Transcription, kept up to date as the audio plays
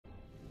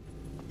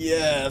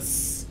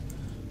Yes,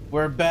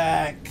 we're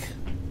back.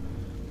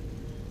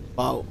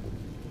 Wow,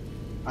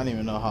 I don't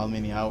even know how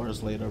many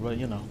hours later, but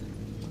you know,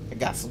 I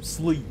got some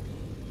sleep.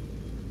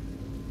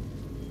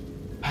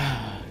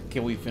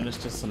 Can we finish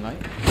this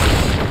tonight?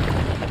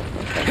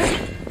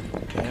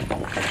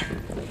 Okay.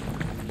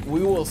 We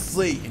will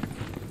see.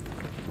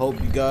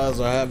 Hope you guys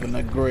are having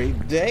a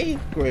great day,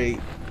 great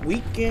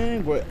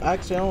weekend.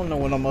 Actually, I don't know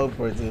when I'm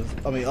upload this.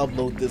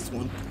 Upload this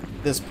one,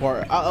 this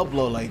part. I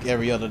upload like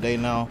every other day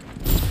now.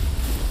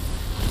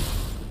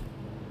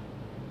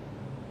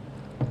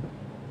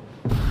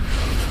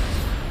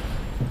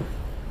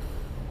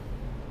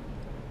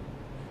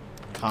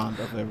 Kind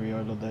of every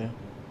other day.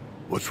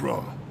 What's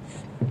wrong?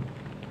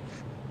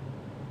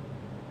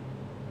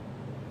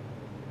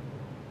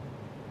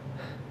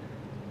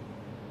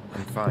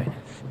 I'm fine.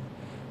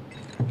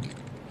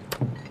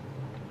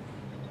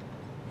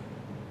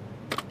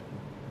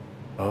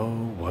 Oh,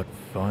 what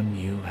fun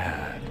you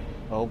had.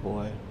 Oh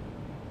boy.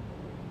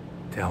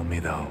 Tell me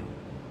though,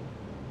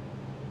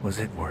 was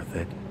it worth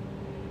it?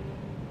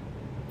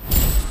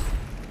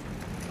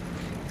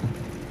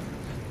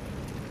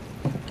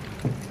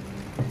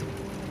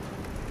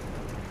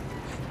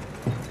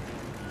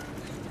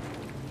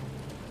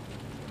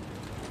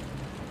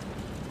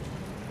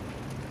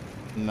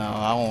 No,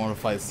 I don't want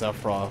to fight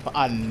Sephiroth.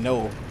 I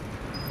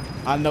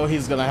know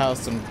he's gonna have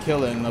some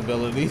killing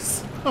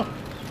abilities.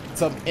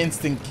 Some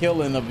instant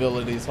killing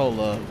abilities. Hold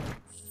up.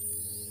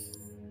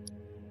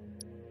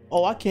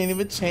 Oh, I can't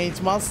even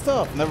change my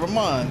stuff. Never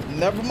mind.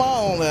 Never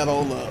mind on that.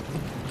 Hold up.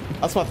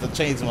 I was about to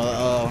change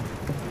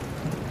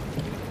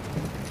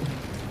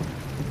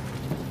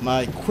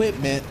my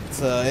equipment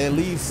to at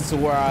least to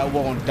where I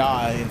won't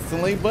die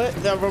instantly,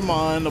 but never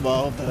mind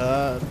about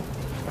that.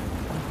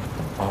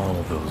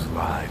 All those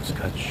lives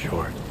cut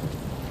short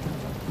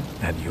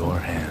at your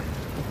hand.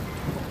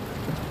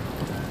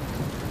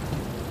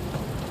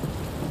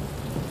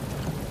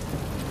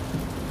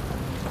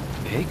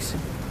 Pigs?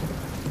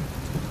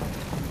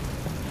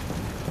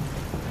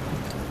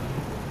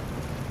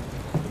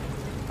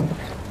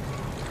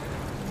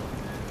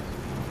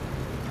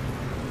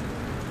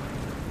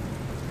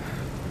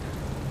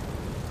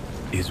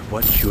 Is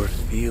what you're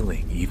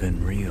feeling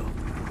even real?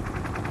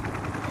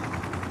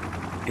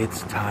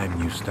 It's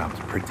time you stopped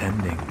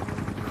pretending,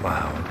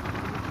 Cloud.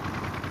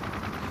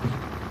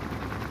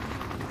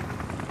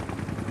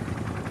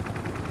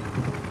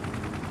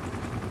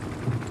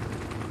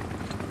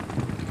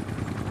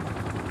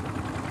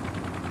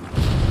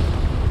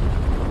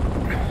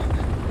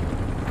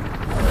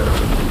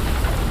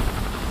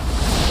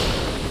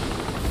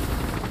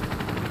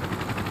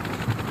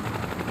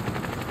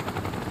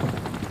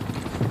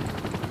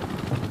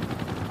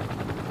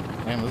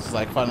 Man, this is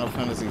like Final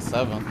Fantasy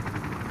VII.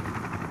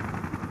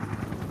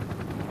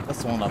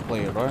 That's the one I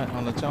played, right?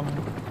 On the channel?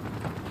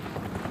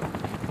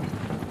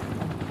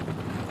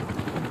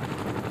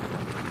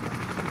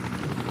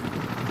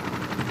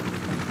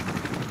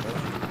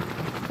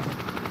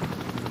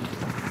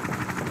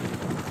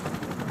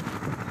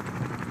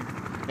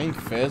 Ain't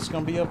Fish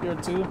gonna be up here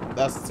too?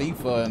 That's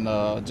Tifa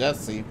and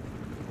Jesse.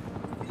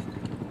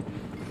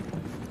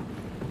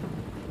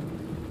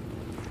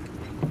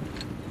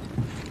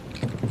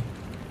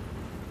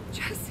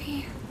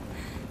 Jesse.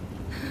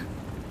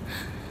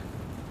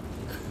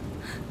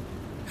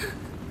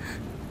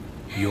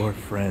 Your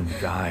friend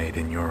died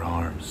in your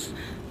arms,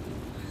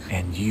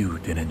 and you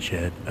didn't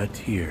shed a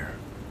tear.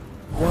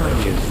 Why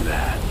is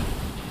that?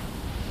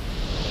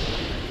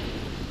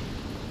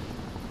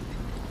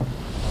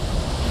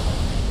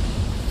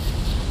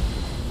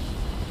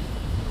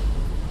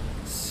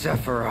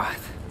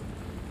 Sephiroth.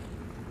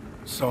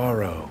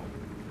 Sorrow,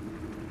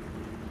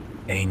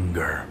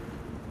 anger,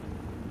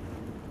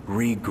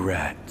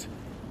 regret,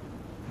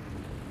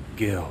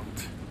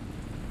 guilt.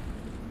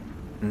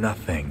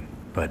 Nothing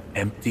but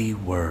empty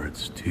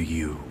words to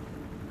you.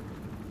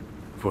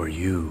 For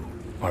you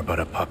are but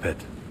a puppet,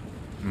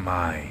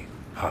 my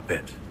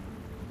puppet.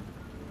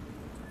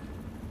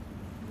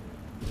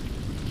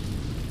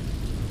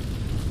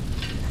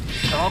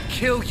 I'll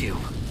kill you.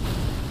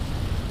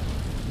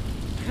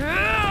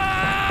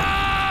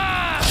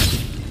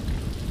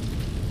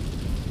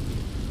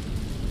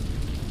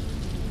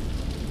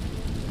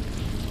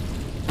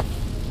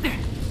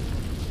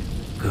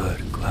 Good,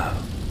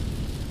 Cloud.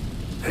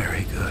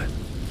 Very good.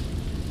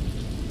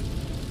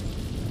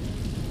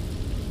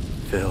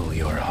 Fill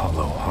your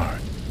hollow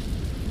heart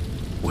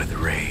with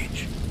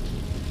rage.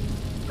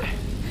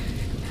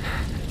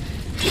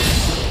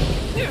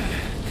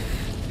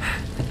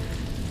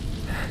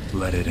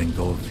 Let it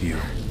engulf you,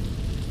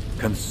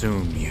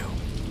 consume you,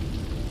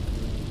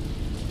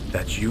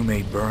 that you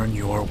may burn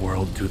your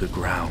world to the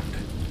ground,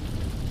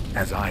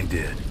 as I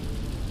did.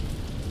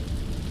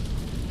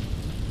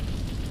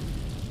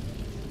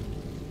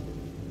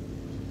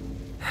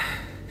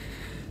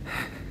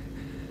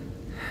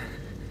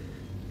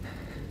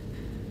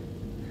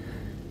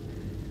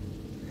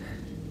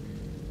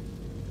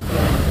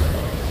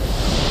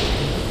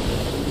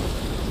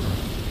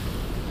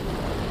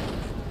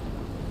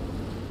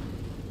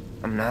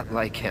 I'm not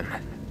like him.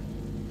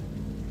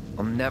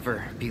 I'll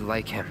never be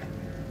like him.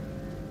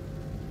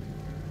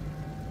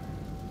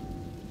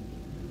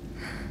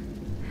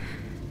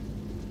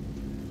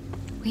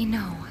 We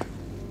know.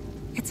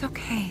 It's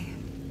okay.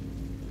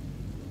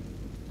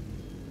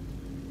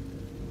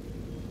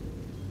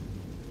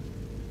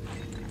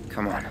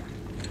 Come on.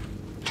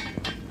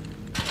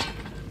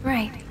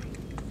 Right.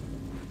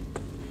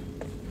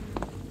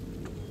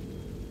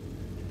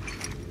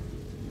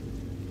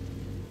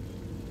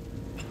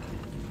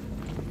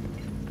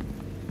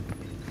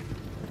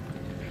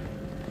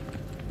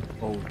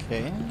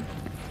 Okay.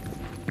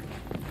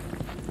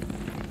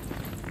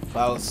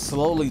 I was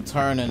slowly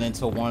turning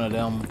into one of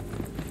them.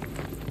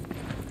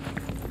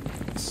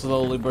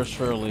 Slowly but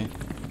surely.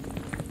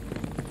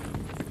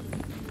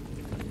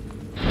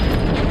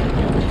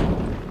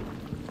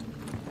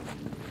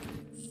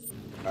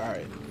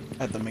 Alright,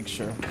 I have to make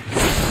sure.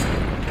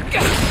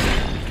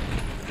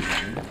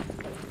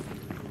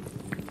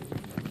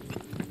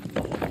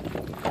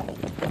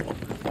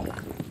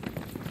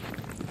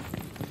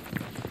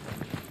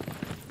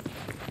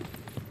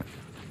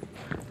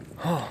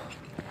 Oh,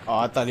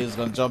 I thought he was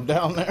gonna jump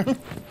down there.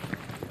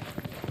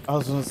 I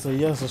was gonna say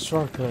yes, a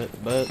shortcut,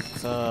 but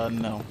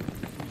no.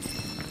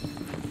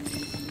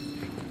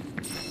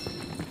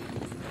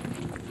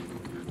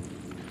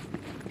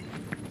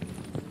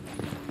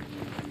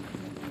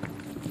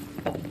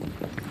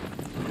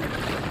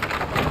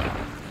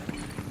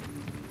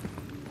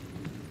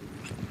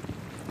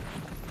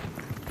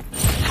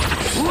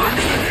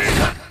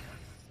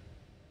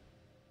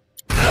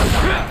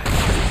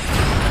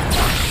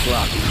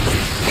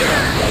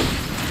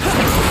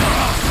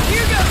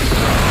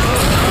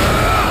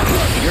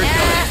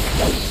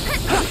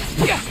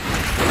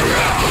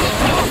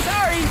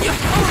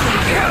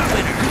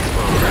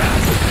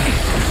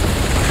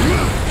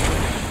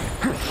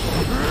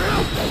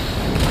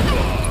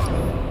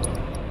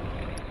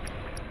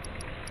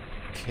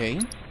 Okay.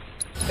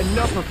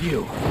 Enough of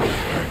you.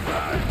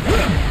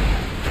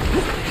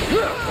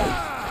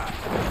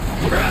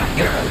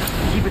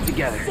 Keep it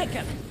together.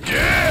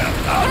 Yeah!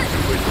 I'll do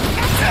it!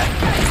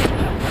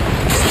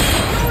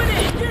 Going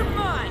in! You're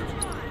mine!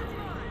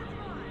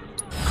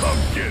 Come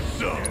get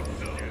some!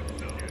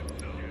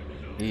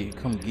 Hey,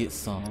 come get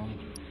some.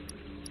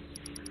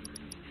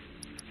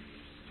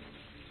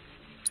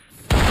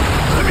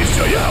 Let me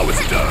show you how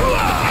it's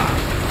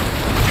done!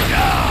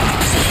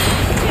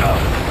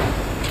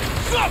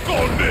 Suck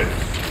on this!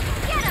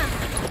 Get him!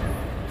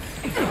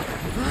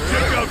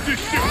 Check out this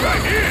shit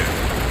right here!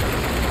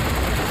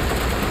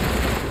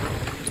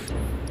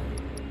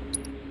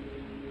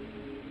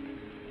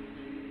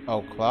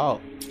 Oh,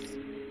 Cloud.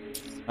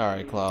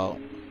 Alright,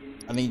 Cloud.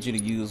 I need you to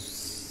use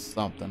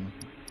something.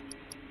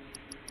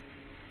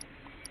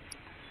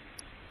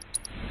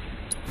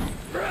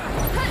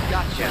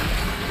 Gotcha.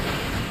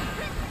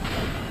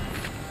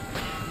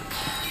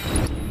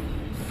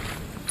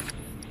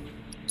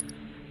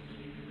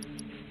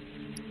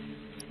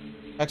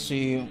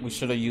 Actually, we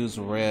should have used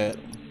red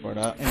for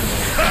that. Anyway.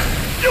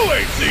 You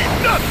ain't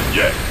seen nothing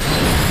yet!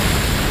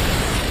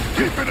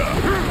 Keep it up!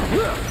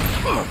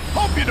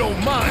 Hope you don't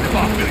mind if I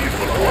fill you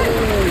full of water!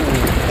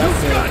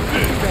 That's Got it.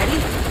 this!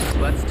 Ready?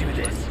 Let's do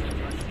this.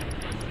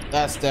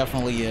 That's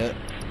definitely it.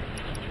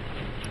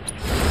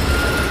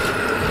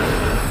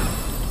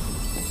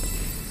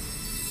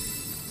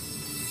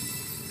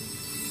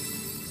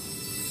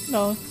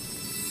 No,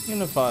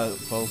 unified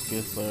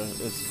focus,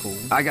 it's cool.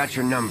 I got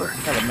your number.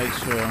 Gotta make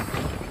sure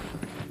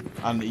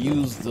I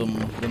use them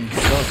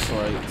stuffs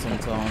right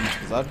sometimes,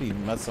 cause I'd be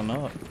messing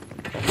up.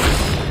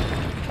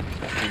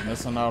 Be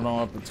missing out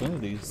on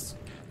opportunities.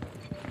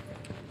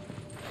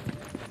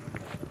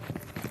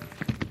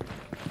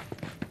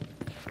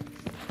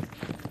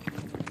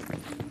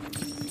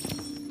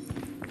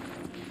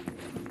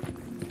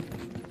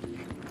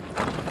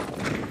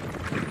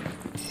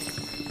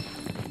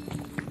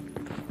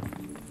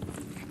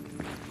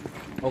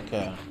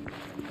 Okay.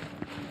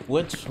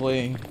 Which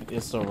way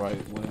is the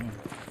right way?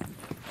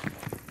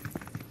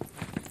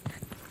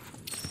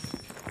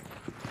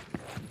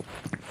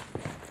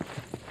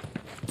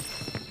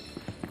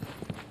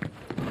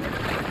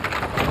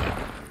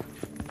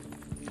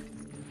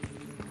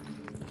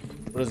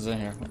 What is in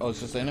here? Oh, it's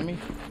just enemy?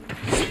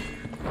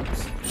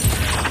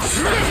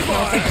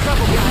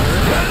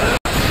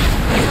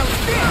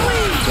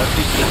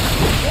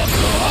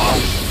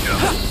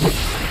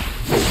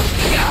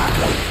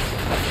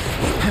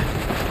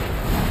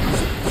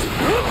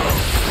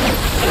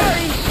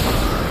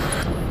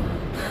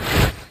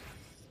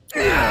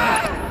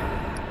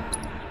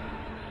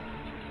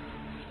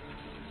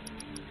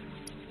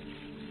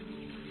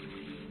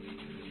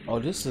 Oh,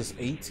 this is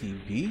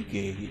ATB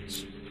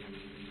gauge.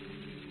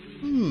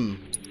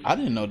 I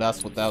didn't know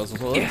that's what that was. I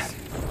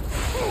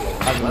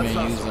haven't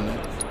been using it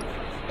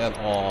at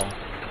all.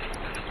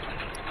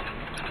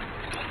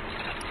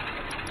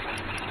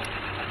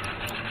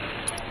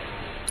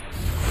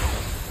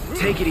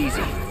 Take it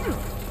easy.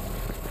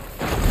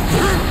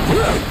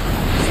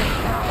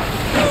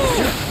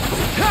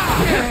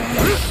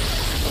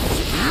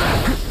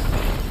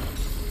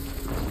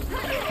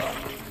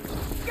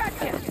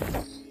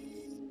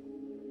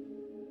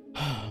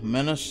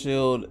 Mana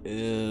shield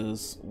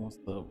is what's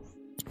the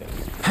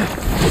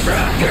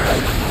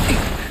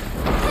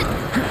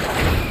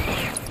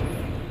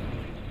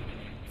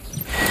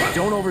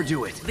Don't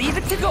overdo it. Leave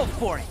it to go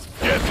for it.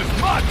 Guess it's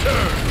my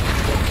turn.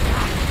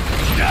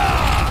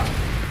 Yeah!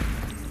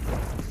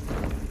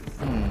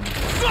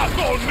 Suck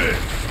on this!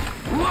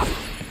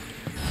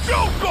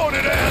 Choke on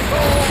it,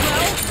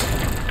 asshole!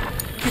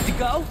 Good to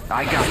go?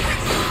 I got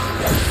this.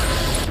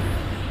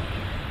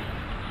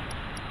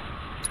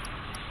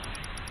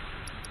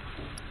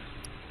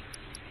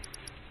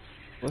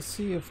 Let's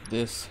see if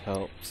this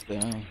helps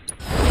then.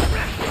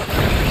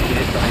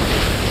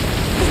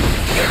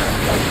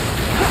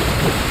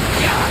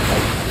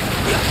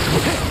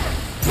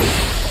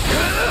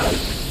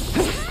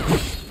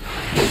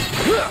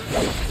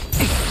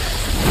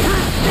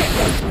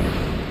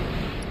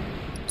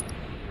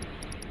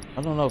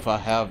 I don't know if I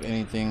have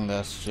anything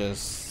that's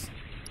just...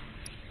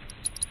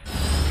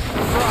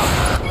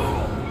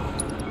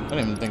 I didn't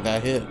even think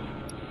that hit.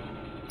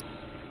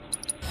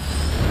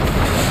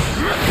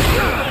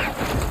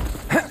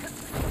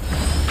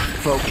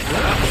 Focus.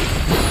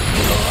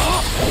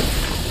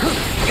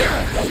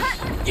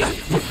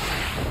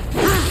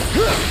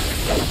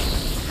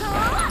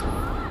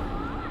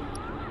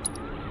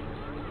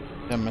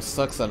 Damn, it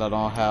sucks that I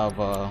don't have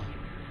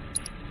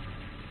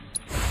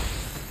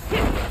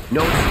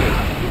No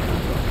escape.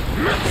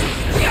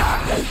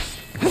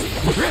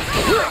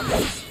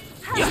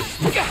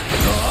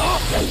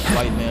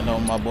 lightning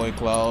on my boy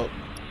Cloud.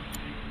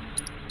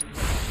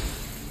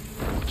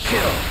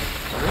 Kill.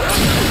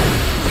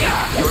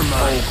 You're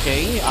mine.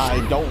 Okay,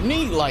 I don't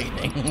need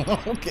lightning.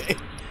 Okay.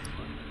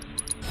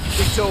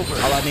 It's over.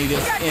 All I need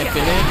is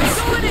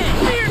infinite. Going in.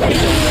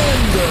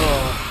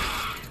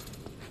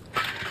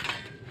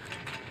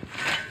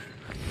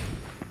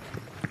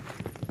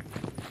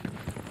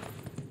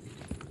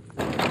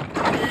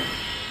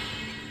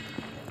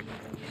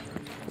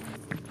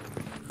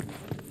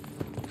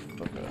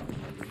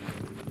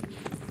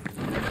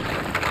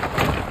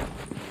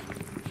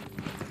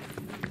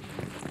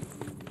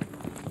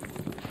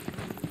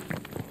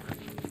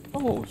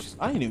 Oh,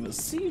 I didn't even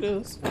see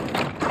this.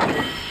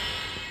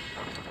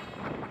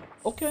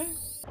 Okay.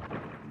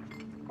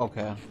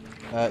 Okay.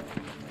 That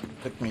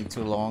took me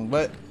too long,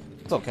 but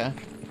it's okay.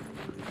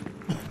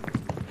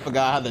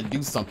 Forgot how to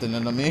do something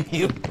in the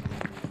menu.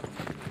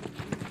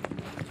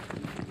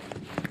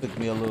 Took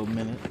me a little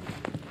minute.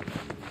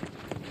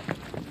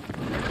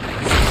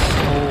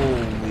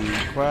 Holy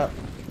crap.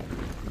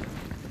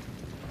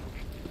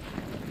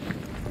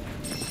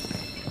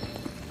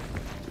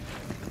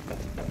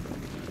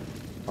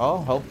 Oh,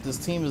 hope this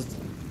team is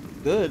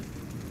good.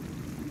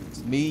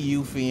 It's me,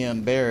 Yuffie,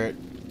 and Barrett.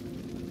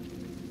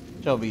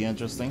 Shall be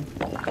interesting.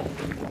 Keep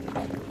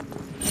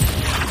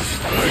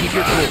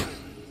your cool.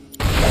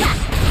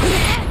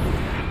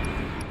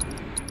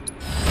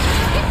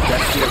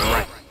 That's it,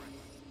 right.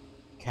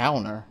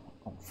 Counter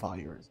on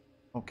fires.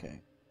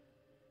 Okay.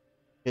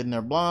 Hitting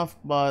their blind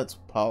spots,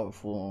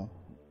 powerful.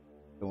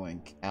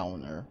 Doing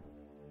counter.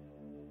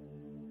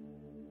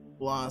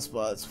 Blind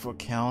spots for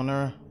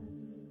counter.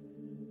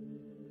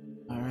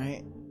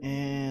 Alright.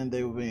 And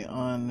they will be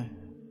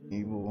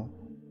unable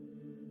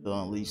to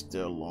unleash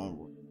their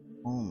long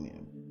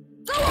moment.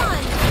 Go on!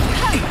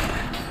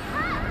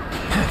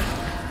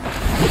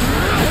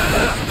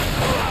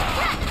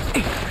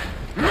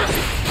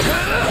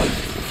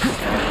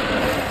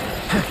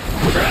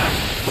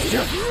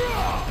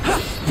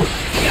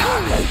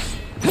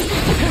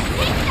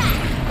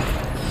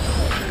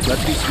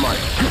 Let's be smart.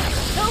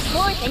 Go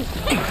forth and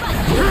kick butt!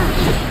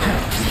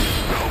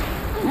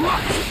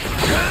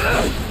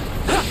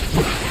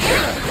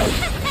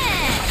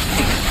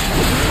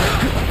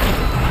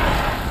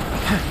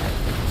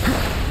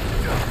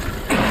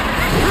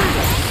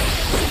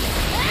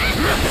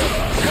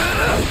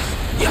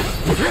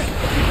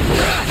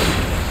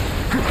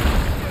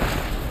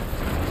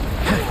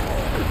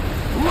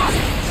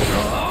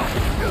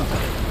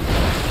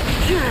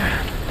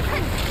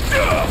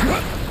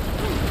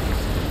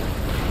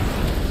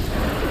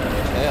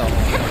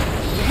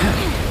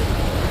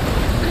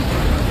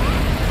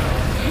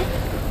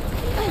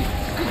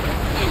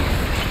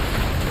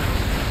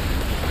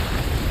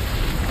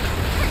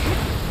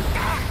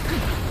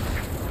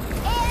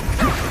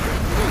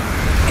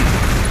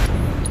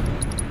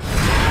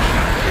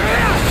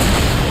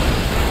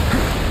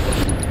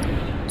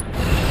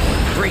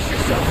 Brace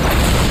yourself.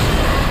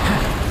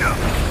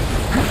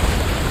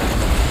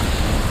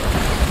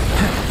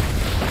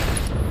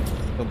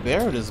 The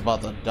Barrett is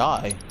about to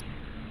die.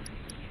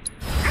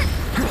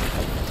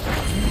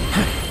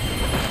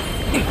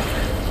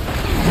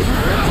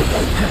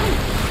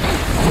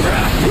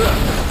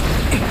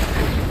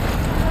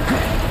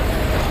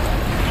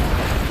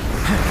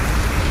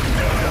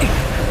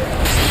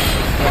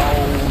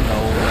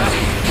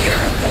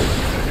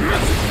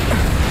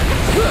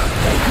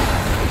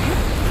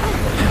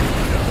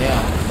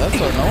 Yeah, that's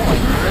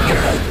annoying.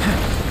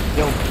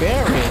 Yo,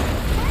 Barrett.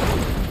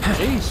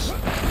 Jeez.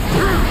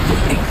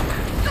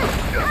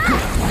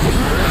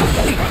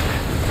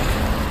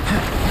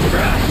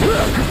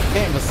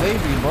 Can't even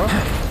save you, bro.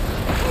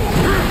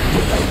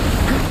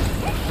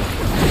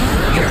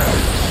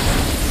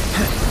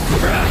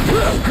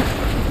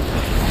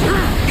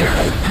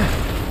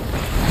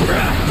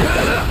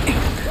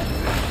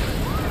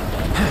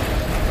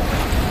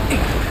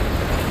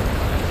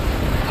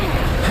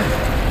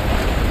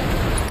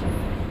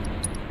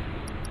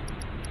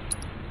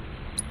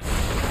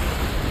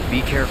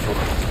 Be careful.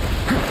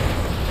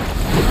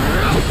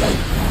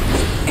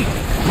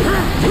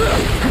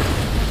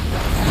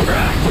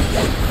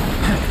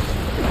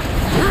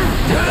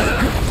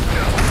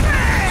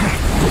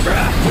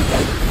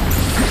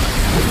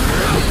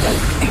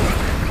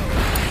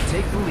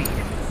 Take the lead.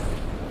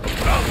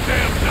 About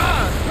damn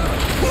time!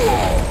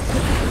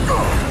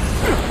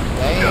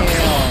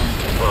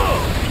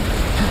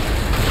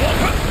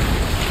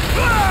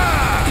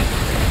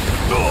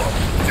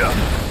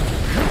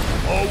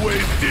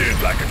 Always did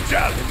like a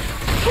challenge.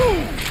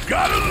 Ooh,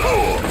 gotta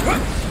lure.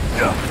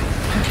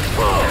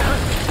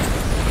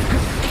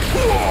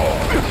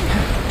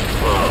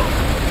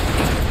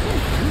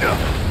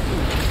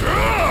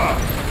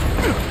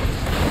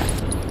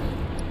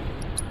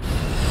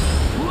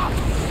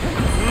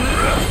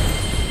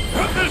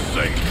 This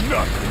ain't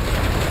nothing.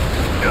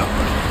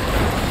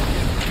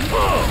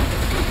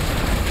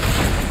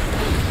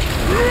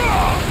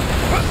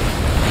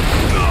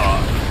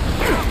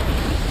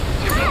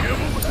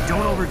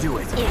 Don't overdo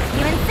it. If you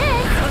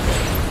insist.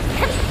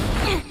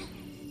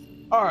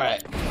 All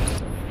right.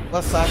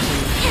 Let's actually.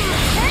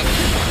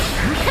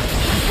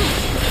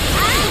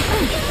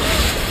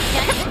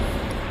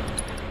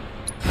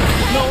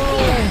 No!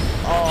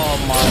 Oh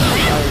my!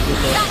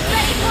 Not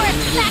ready for a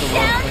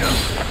smackdown.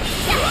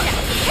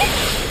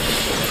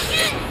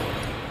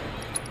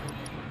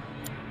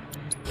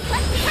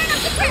 Let's turn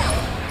up the grill.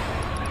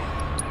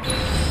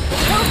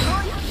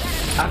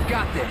 I've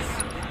got this.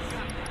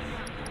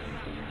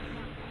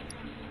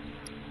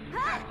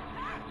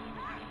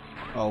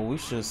 Oh, we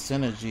should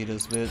synergy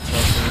this bitch.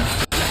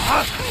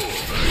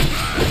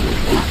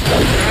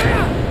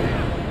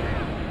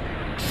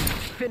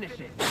 Finish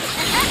it.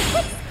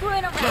 Quit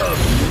screwing around.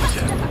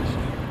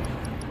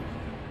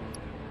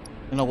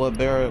 You know what,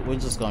 Barrett? We're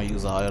just gonna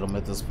use an item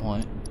at this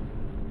point.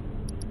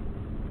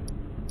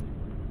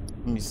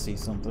 Let me see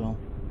something.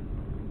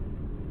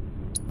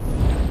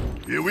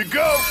 Here we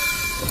go.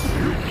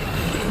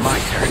 My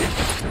turn.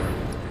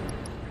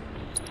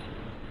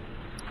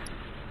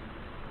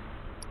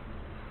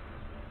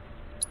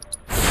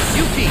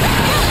 Yuki!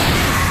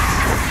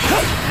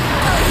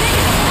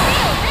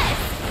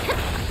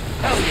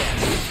 Hell yeah!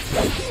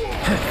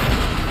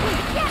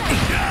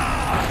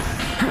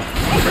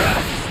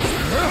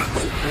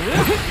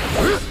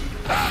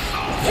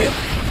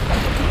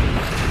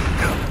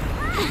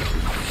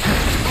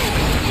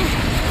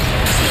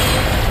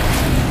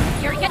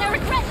 You're gonna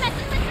regret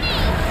messing with me.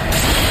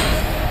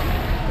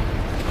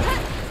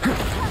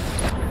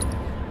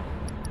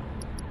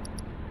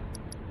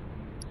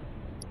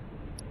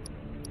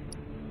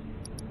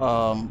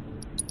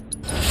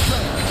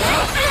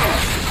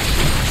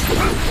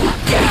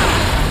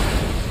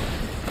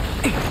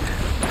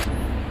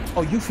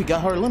 Oh, you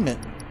forgot her limit.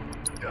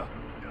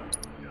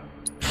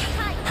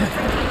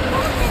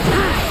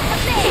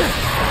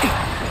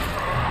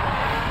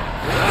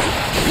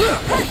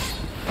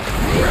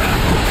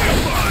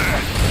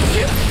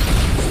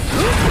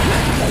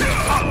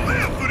 I'll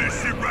live for this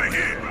shit right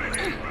here.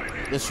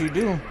 Yes, you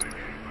do.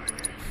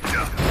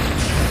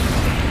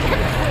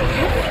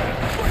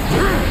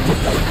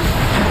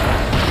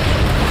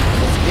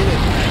 Let's get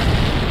it.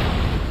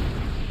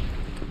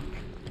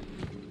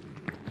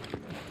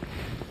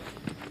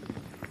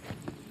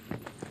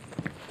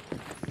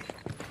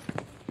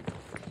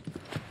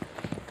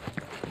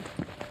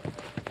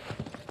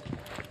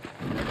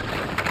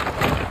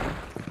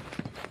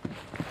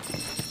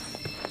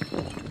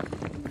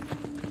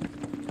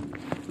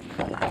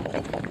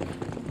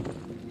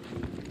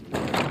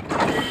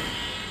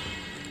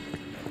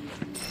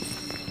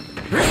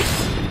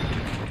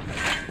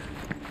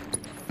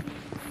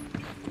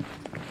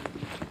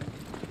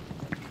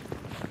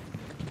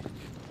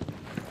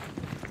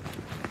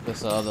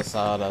 That's the other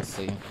side I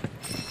see.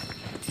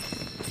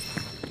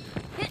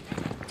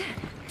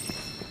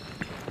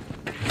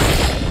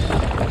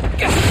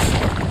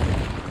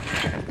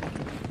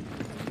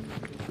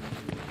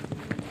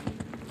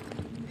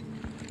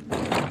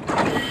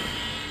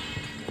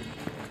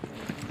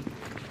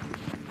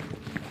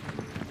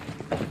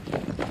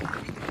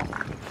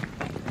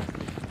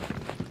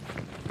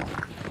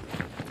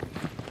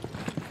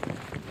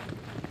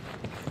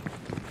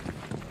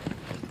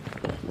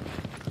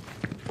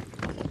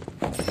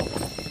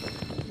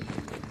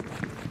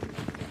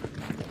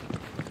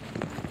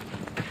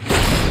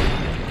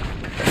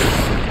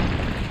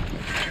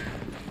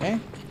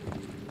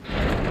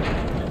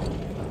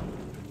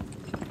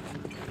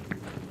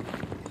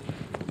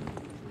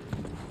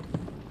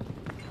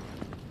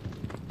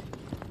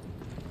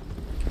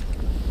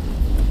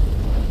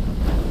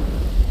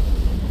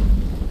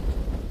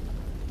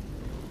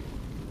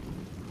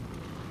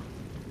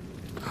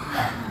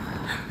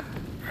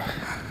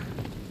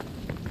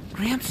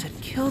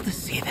 kill to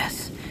see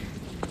this.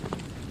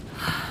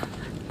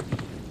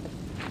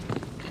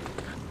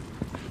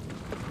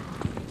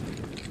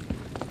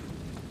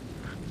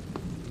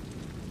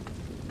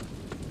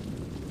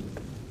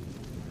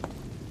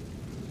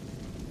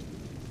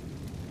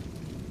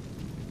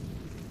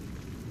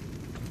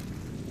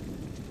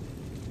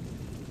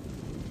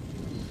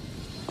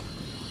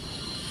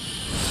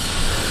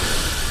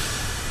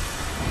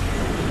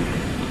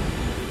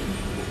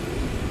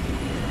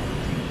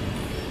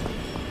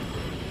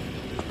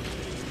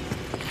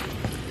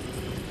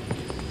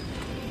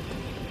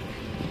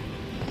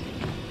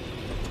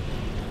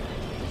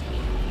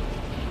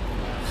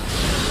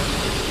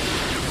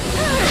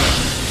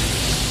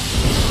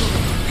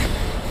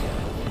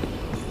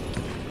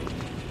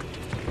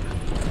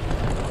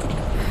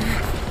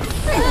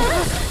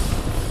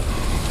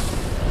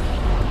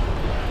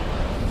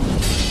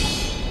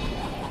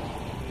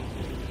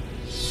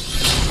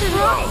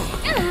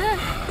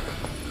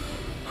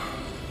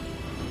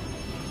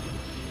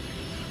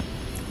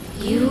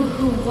 You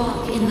who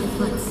walk in the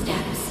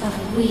footsteps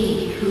of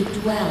we who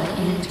dwell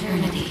in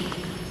eternity.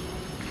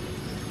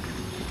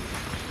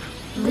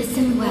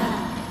 Listen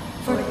well,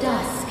 for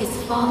dusk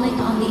is falling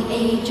on the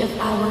age of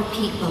our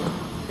people,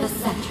 the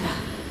Cetra.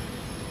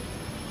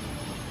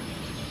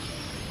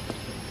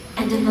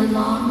 And in the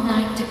long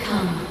night to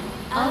come,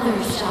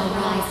 others shall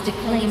rise to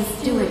claim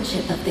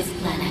stewardship of this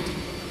planet.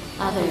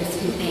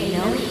 Others who pay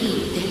no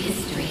heed to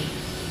history.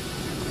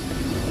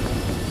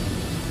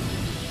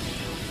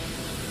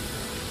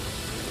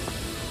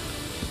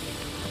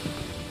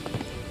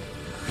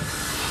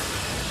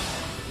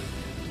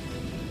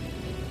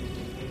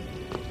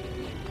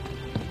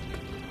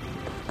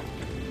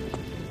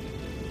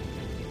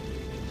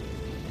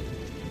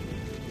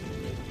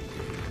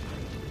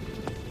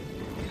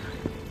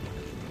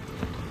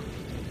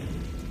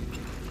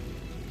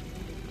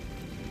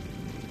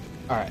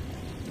 Alright.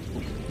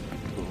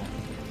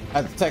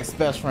 I have to text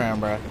best friend,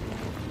 bro.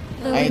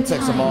 Though I ain't in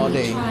text him all time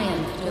we day.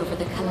 triumphed over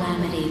the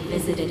calamity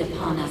visited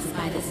upon us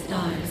by the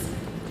stars,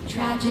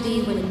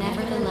 tragedy would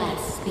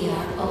nevertheless be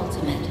our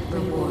ultimate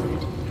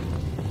reward.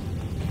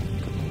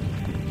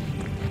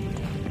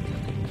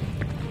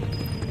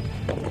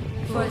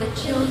 For the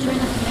children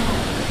of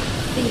men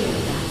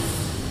feared us.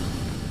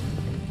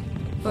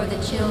 For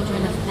the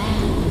children of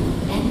men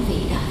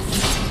envied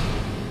us.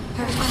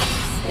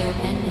 Perhaps their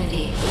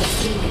enmity was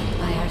seeded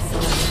by our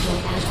celestial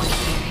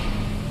adversary.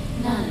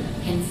 None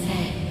can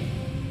say.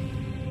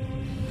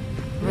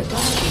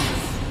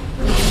 Regardless,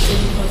 we have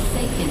been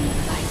forsaken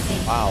by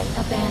fate. Wow.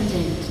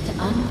 Abandoned to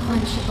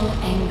unquenchable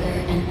anger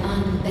and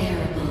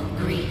unbearable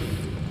grief.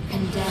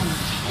 Condemned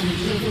and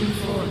driven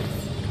forth,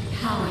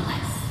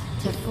 powerless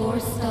to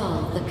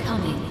forestall the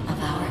coming of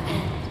our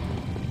end.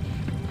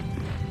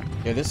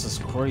 Yeah, this is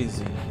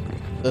crazy.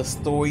 The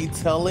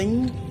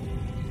storytelling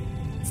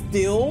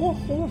still?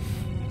 Oof.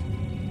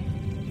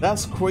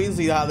 That's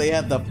crazy how they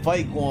had the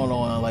fight going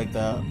on like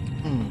that.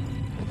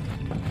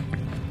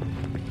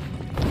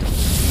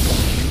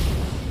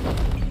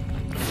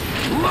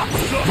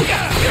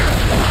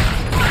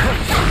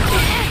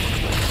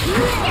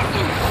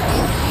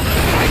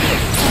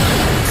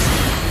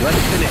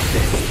 Let's finish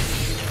this.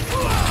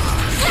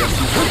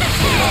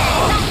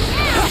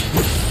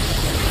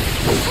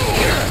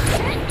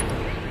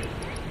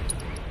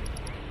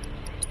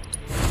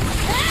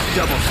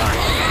 Double time.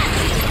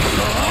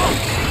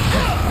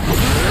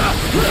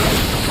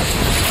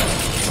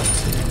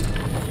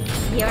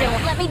 You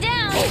don't let me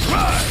down. All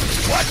right,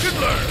 watch and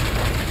learn.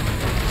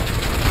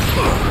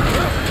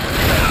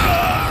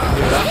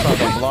 That's how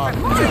they block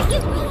me.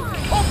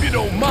 Hope you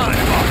don't mind if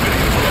I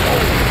finish for the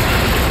whole.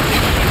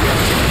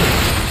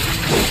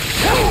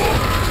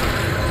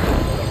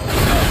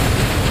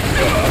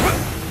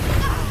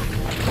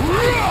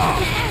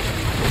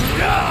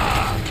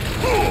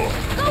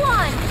 Go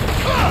on.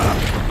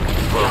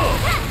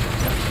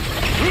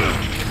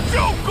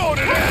 Don't go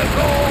to that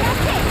asshole!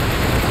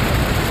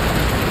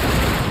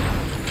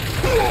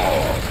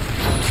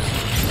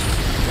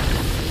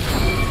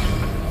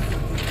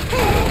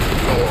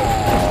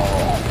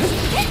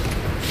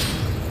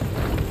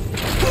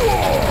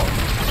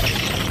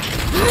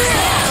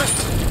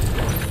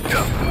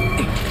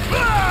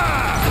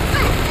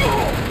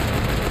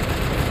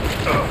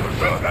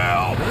 The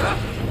hell?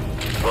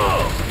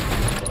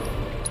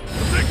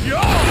 Think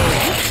y'all?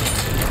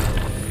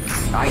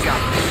 I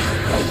got this.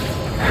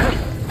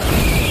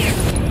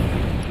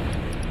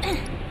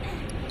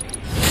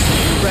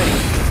 Ready.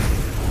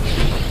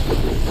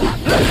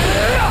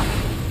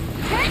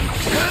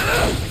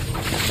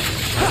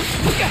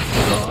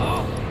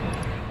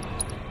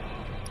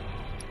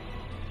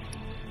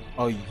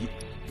 Oh, yeah.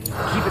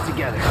 Keep it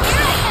together.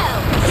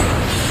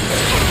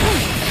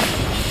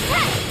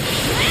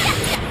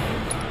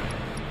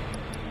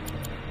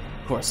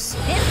 Of course.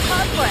 This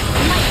calls for a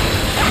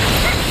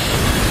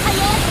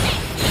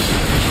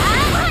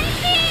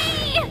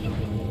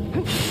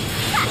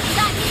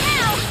Got you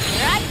now.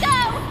 Here I go.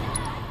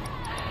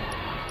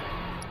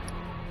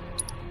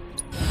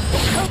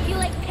 Hope you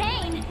like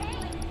pain.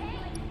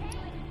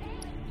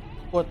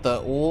 What the?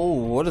 Whoa,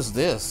 what is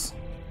this?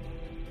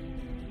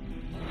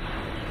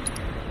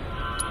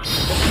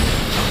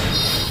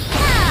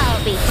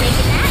 I'll be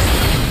taking that.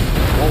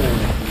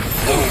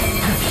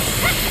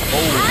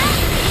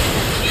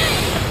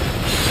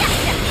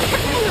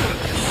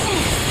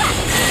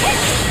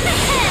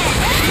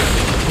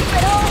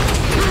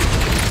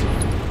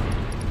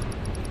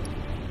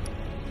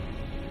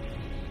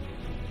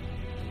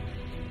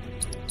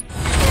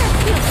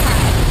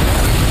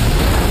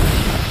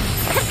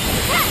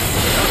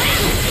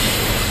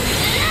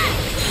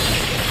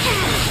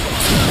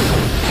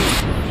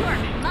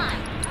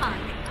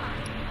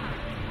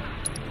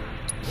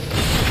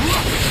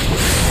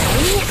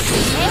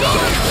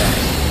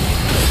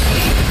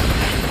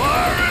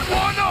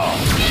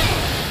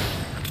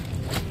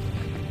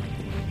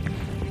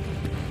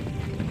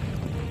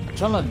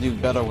 Trying to do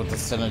better with the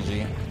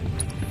synergy.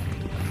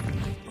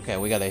 Okay,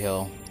 we got a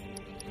heal.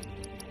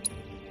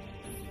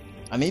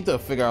 I need to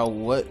figure out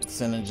what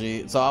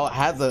synergy. So I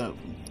had to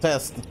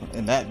test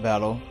in that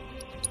battle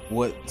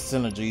what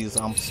synergies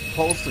I'm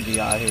supposed to be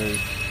out here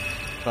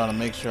trying to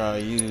make sure I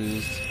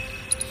use.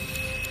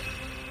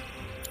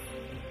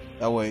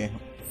 That way,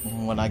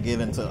 when I get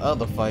into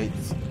other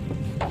fights,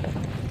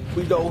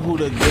 we know who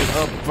to get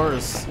up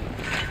first.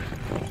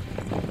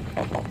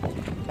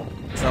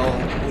 So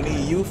we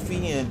need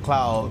Yuffie and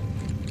Cloud.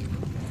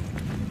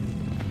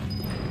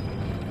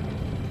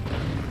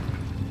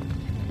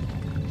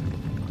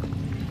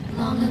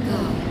 Long ago,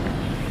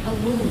 a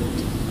wound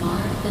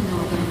marred the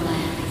northern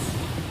lands.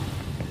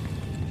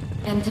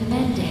 And to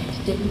mend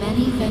it did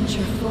many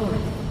venture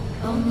forth,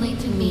 only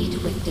to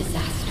meet with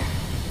disaster.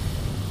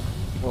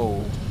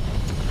 Whoa.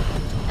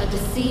 A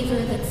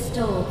deceiver that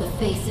stole the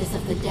faces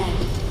of the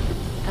dead,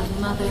 of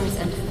mothers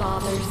and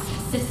fathers,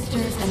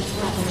 sisters and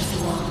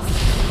brothers lost.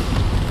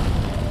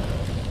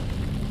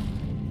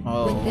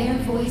 With their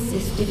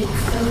voices did it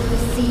sow the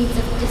seeds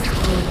of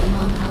discord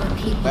among our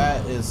people.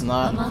 That is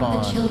not among fun.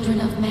 the children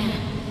of man.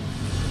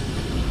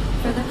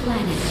 For the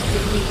planet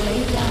did we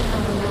lay down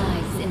our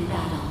lives in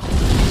battle,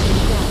 and in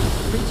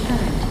death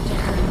returned to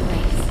her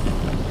embrace.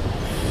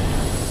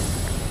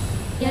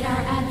 Yet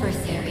our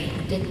adversary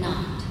did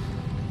not.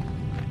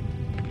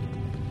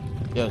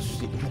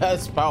 Yes,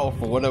 that's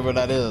powerful, whatever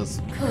that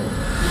is. Could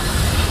not.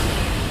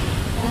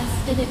 Thus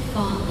did it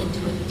fall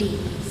into a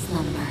deep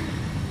slumber.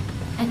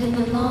 And in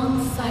the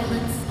long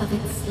silence of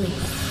its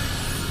sleep,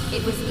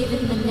 it was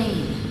given the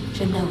name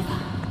Genova.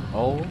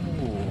 Oh,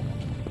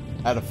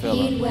 I had a feeling.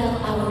 Heed well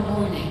our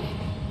warning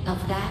of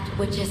that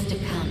which is to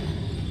come.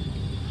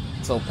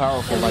 So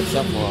powerful like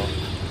Sephiroth.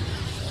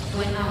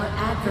 When our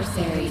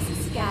adversaries'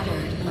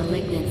 scattered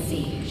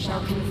malignancy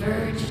shall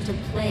converge to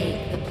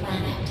plague the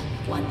planet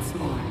once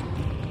more.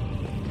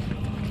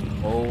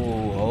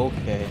 Oh,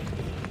 okay.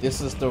 This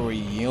is the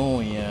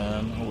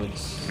reunion, which...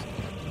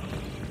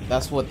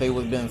 That's what they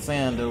would have been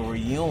saying, the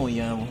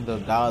reunion, the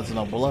gods in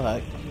the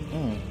blood.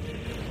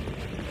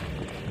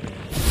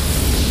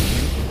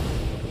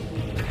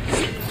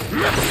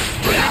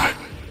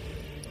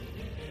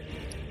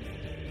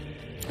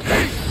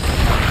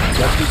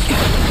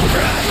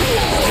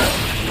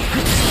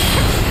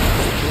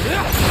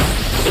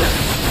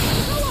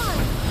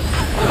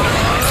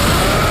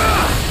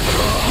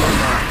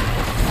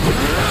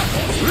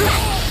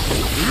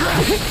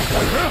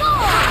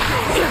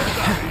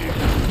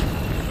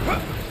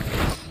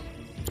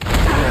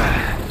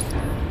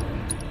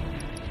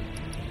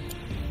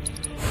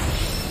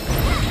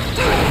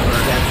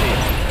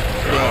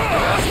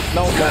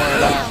 No more of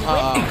that.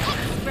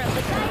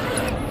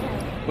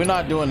 We're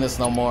not doing this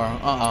no more.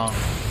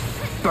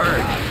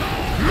 Burn.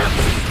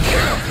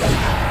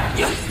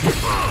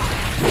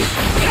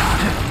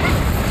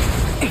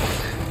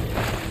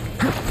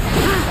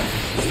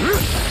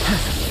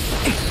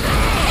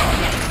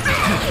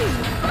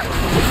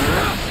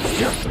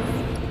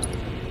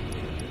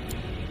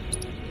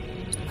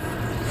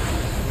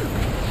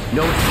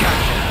 No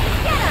distraction.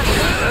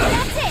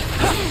 That's it.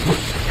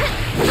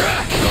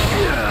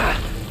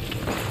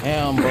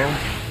 Damn, bro.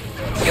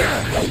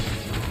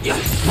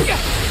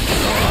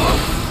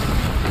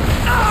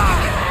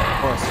 Of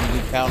course, you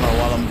can counter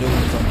while I'm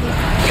doing something.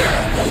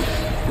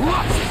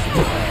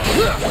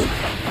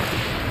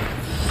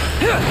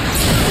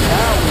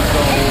 Now we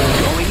go.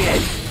 Going in.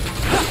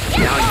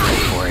 Now you're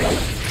ready for it.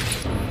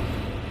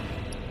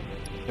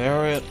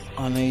 Barrett, I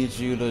need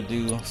you to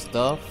do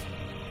stuff.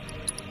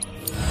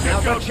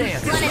 Now's our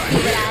chance. Wanna see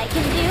what I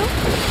can do?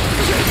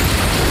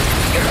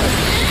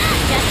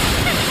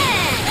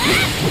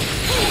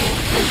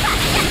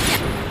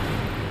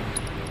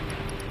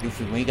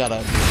 Yuffie, we gotta.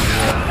 Go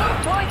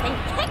forth and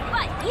kick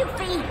butt,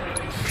 Yuffie!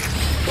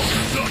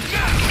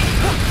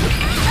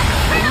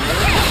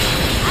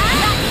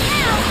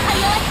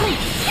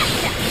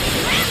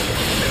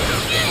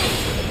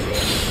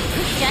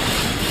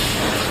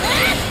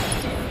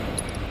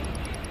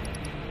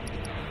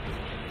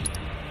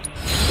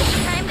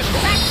 Time to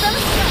crack some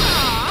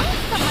strong.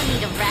 Someone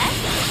need a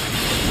rest.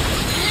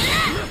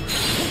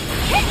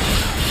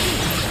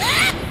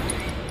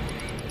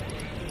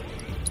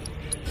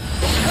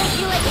 Hope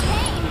you like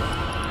pain.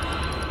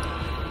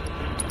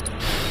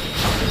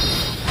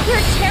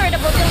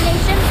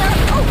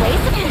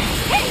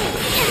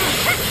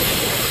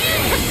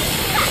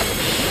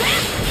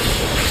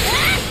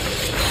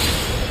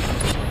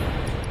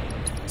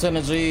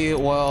 Synergy,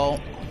 well,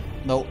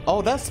 no.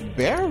 Oh, that's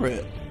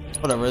Barrett.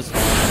 Whatever, it's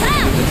fine.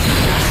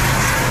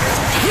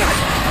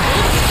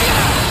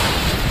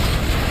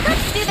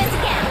 Let's do this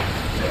again.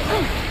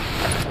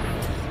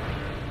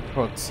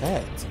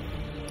 Protect.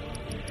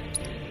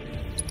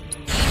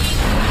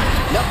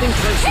 Nothing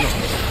personal.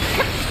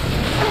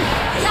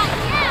 Not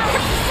now.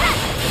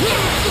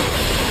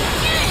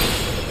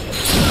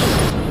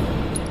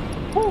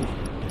 Whew.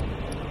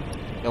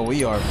 Yo,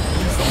 we are.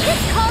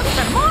 This calls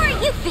for more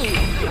Yuffie.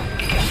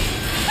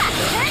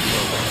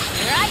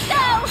 Here I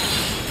go.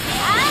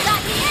 I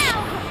got you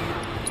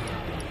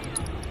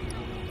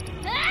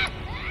now.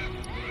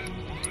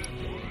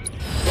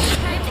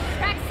 Time to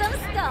crack some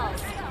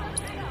skulls.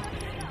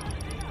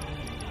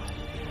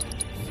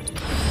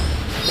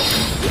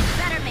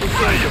 Better make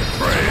Say your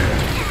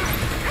prayers.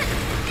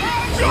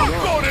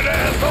 Jump-coated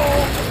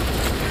asshole!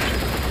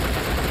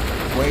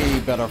 Way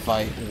better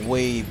fight.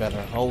 Way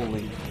better.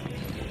 Holy.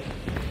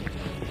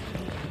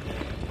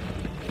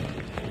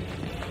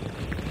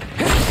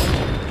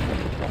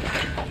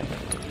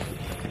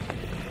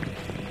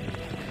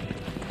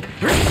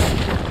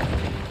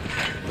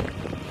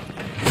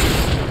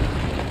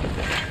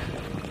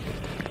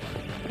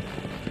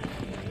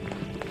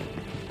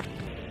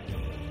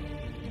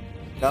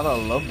 Gotta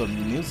love the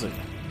music.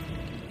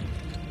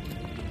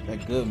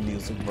 That good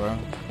music, bro.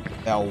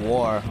 That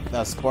war,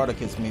 that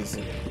Spartacus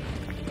music.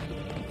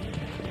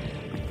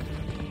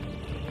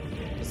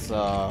 It's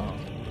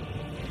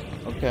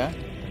okay.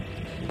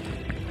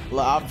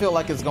 I feel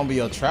like it's gonna be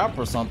a trap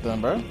or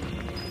something, bro.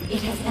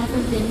 It has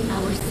ever been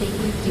our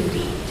sacred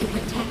duty to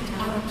protect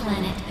our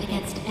planet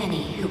against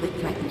any who would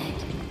threaten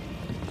it.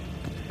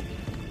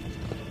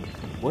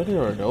 What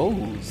are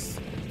those?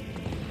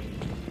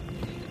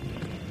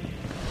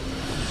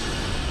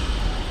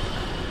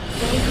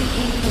 They who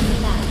came from the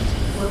planet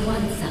were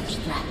one such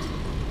threat.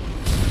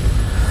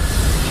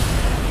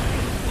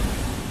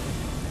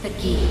 The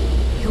Key,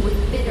 who with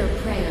bitter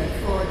prayer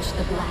forged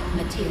the black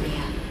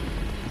materia.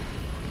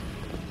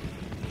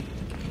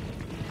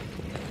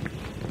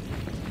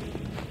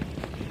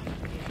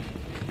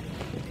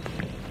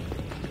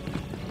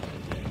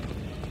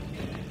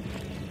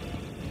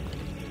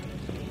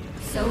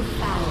 So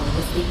foul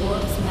was the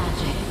orb's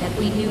magic that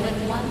we knew at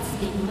once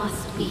it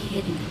must be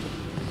hidden,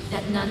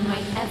 that none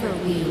might ever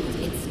wield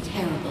its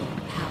terrible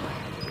power.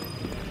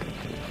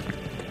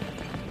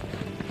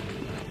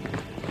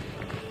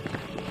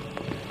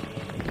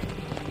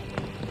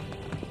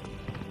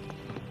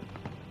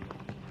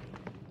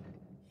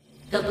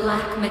 The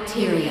black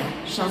materia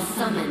shall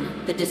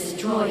summon the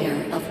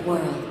destroyer of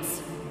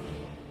worlds.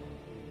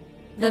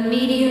 The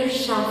meteor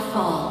shall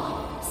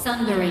fall,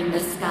 sundering the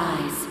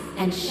skies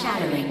and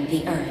shattering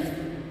the earth.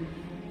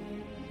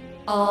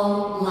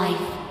 All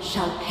life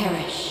shall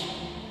perish.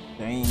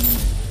 Dang.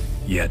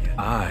 Yet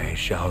I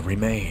shall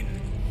remain.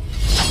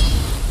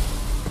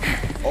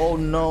 Oh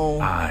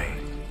no. I,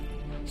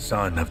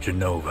 son of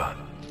Genova,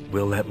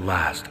 will at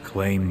last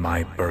claim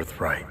my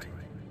birthright.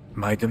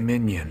 My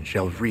dominion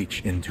shall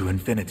reach into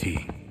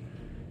infinity.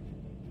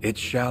 It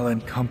shall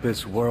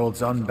encompass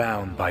worlds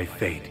unbound by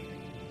fate,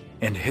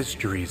 and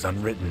histories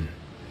unwritten.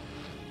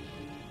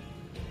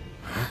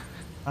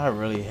 I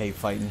really hate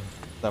fighting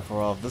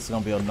Sephiroth. This is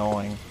gonna be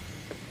annoying.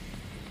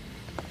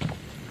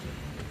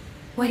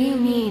 What do you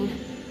mean?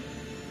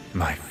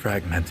 My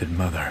fragmented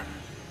mother.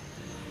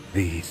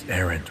 These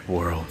errant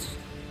worlds,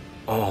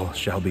 all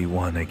shall be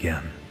one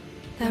again.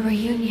 The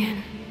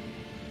reunion.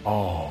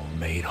 All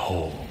made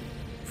whole,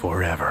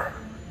 forever.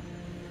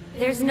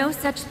 There's no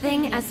such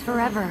thing as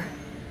forever.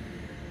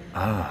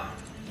 Ah.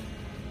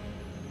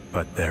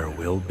 But there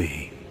will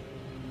be.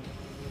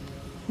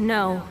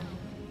 No.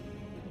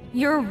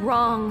 You're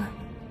wrong.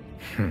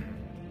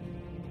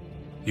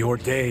 Your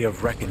day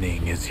of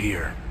reckoning is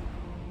here.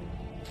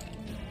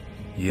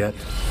 Yet,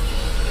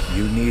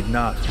 you need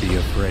not be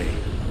afraid.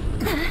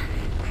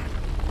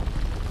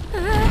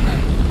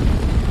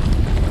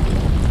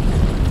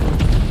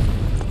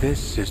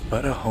 This is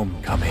but a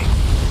homecoming.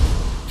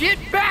 Get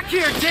back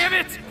here, damn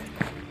it!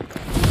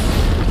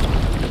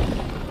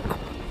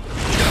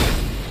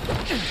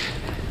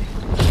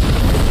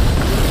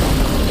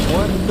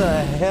 What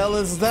the hell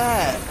is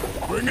that?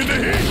 Bring in the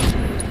heat!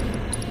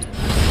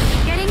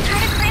 Getting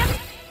kind of cramped?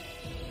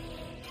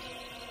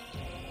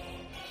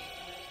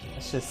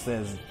 That shit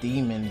says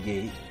Demon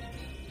Gate.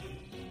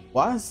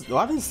 Why does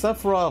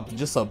Sephiroth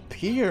just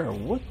appear?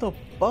 What the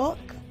fuck?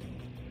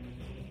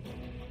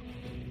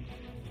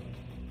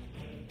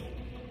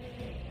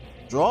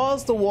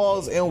 Draws the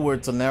walls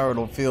inward to narrow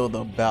the field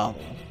of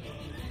battle.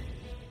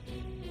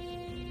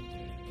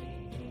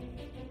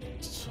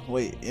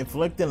 Wait,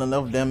 inflicting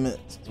enough damage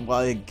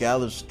while it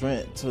gathers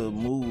strength to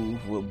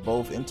move will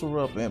both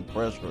interrupt and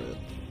pressure it.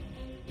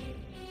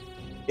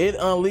 It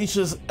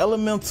unleashes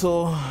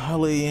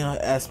elementally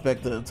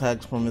aspected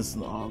attacks from its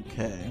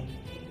okay.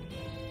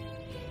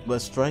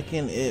 But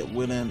striking it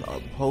with an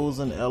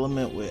opposing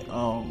element with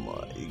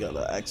you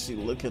gotta actually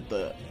look at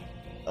the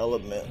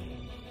element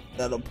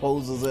that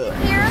opposes it.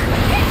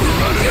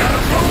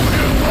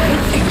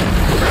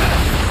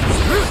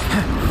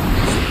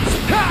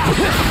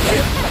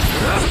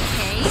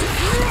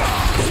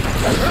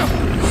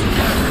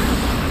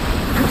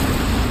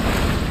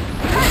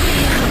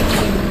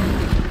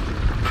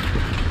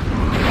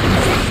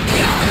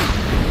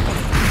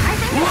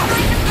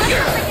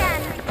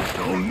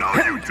 Oh, no,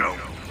 you don't.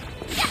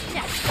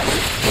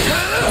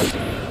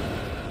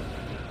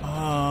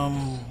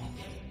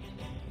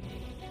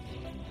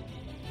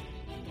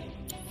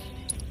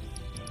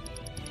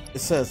 It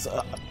says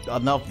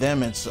enough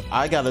damage.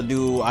 I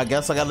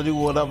guess I gotta do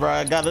whatever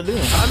I gotta do.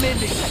 I'm in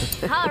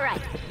it. All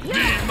right.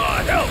 Need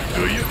my help,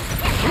 do you?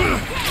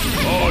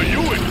 Oh,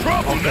 you in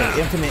trouble now.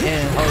 Infinite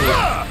end. Hurry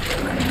up.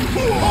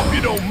 Hope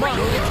you don't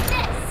mind.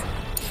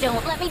 This.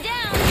 Don't let me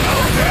down.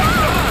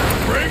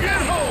 Bring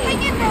it home.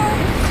 Bring it home.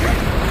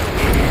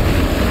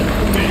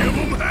 Give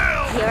them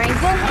hell. You're in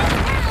good hands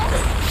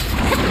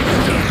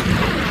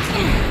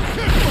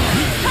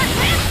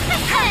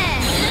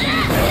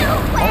now.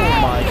 Oh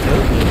my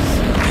goodness.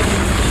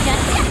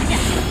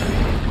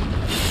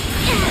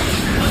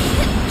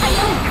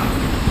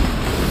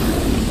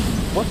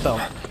 What the?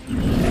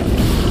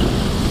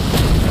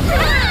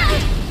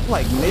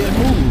 Like mid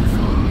move.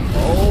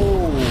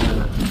 Oh.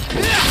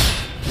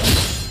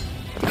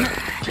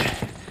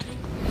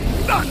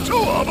 Not two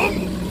of them.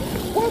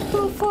 What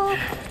the fuck?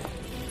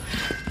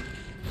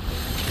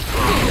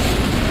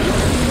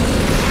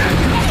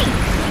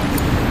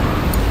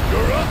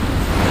 You're up.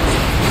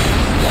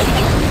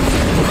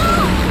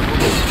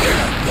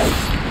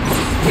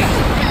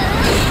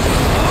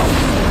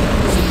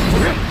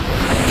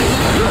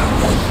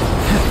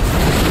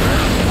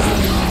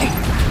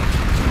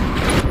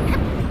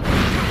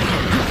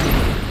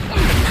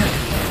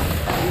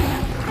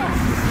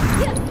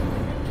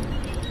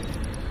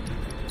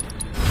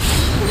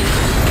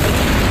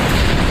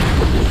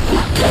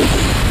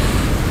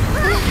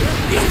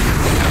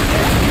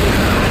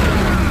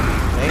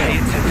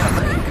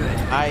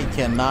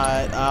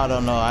 I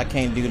don't know, I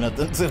can't do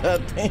nothing to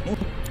that thing.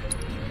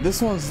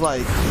 This one's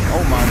like,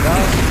 oh my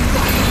god.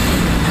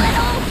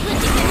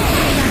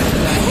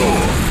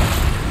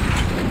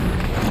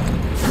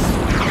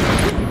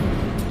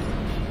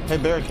 Hey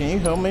Barry, can you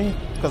help me?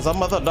 Cause I'm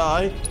about to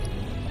die.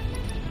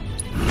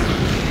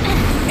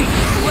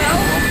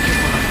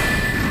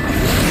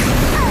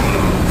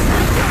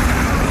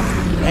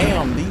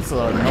 Damn, these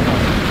are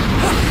annoying.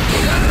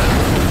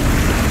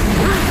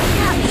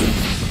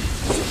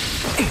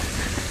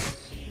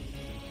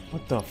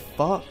 What the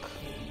fuck?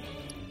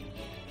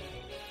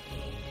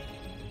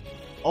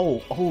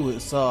 Oh,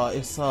 it's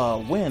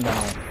wind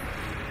now.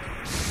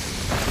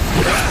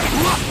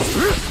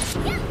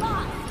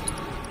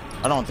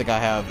 I don't think I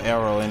have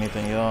arrow or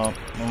anything up.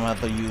 I'm gonna have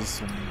to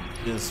use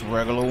this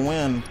regular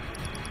wind.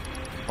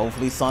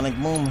 Hopefully Sonic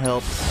Boom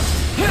helps.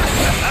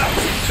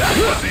 That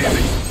was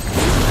easy.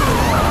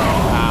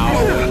 Ow,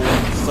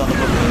 son of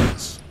a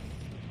bitch.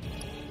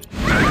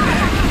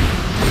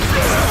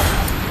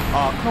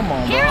 Oh, come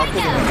on, bro. I couldn't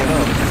even get up.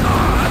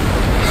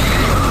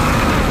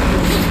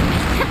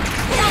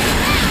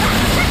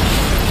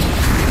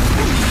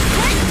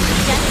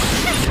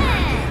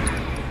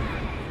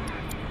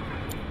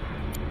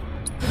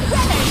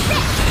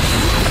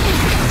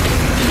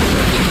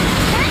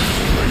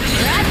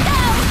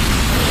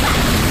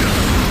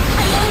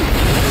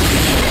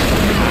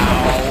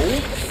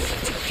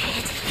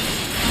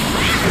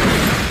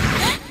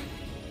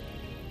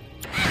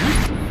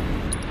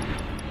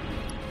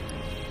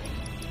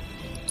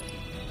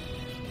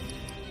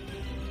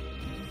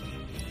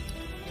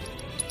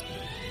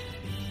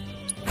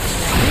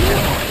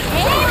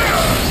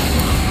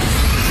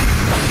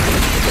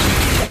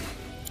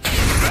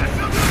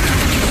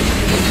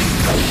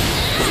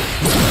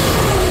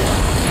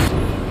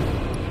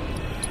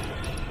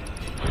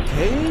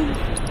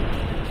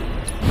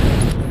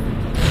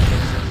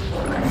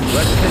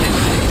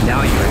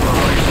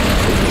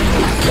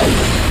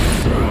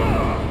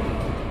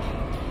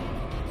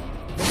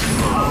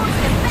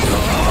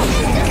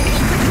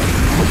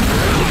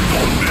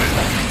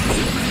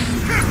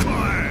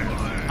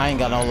 I ain't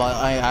got no light.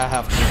 I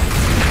have to.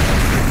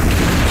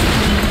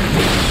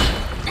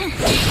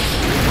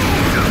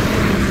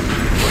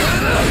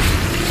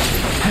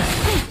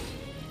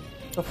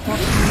 The fuck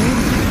do you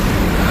mean?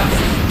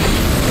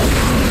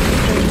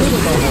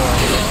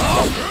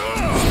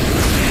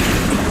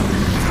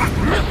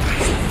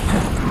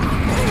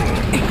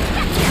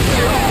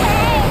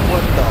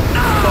 What the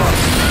fuck?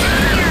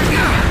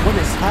 What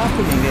is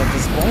happening at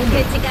this moment?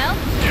 Good to go?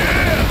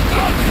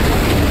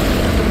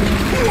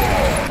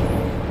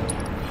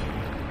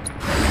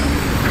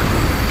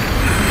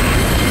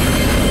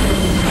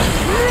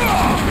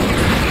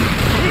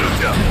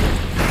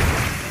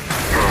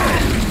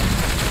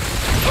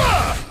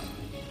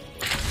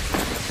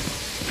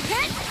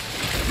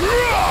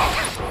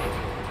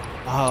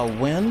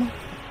 Win?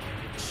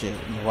 Shit,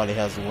 nobody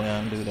has a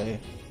win, do they?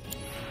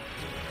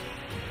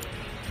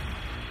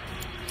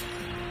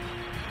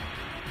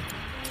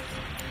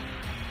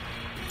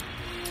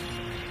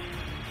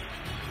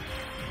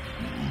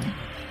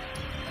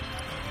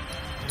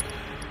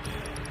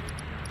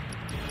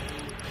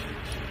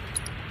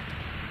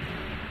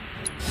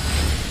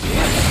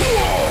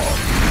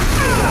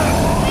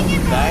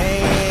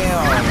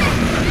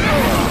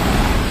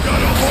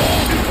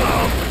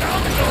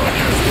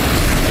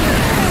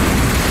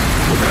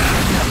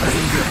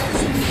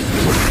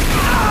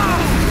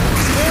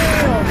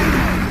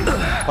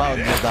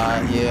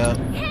 died, yeah.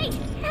 Hey,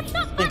 that's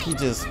not I think he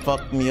just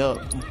fucked me up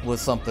with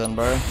something,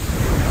 bro. no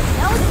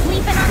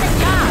sleeping on the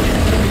job.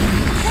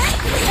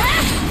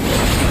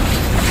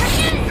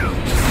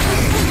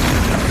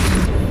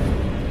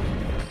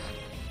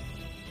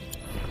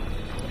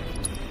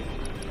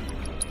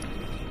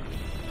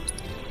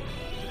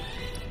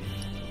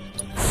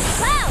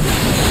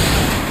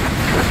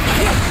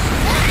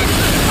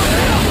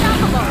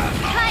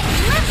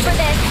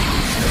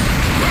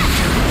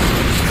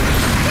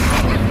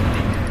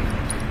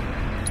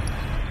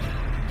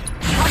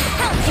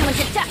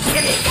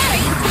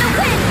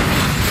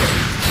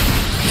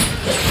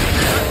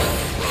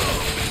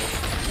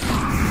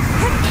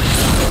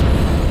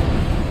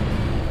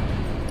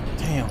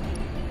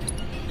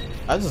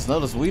 I just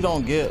noticed we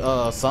don't get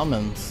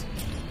summons.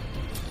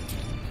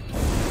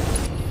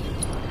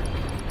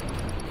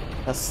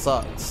 That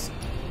sucks.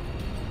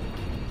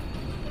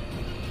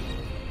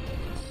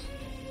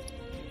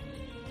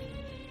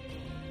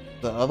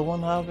 The other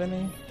one have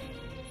any?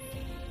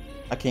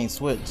 I can't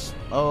switch.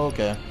 Oh,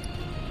 okay.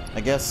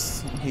 I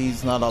guess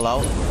he's not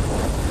allowed.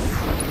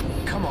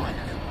 Come on.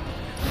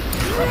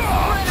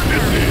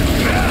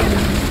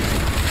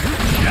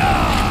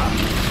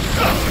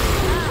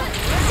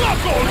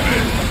 Fuck all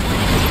this!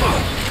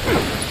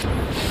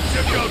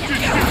 Check out this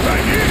shit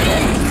right here!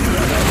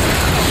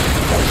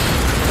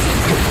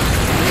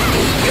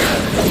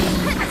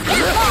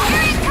 Here it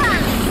comes!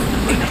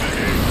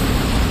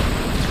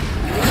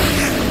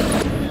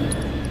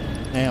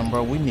 Damn,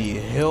 bro, we need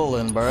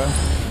healing, bro.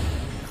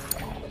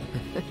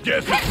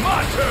 Guess it's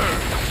my turn!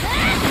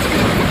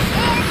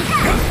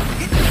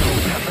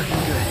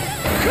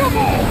 Come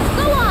on!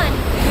 Go on!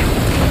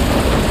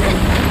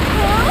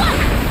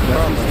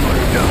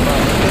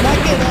 Can I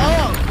get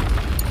up?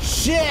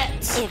 Shit!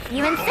 If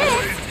you insist.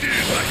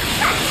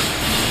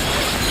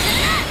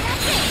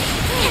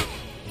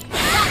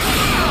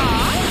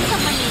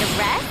 Someone need a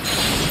rest?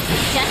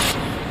 Just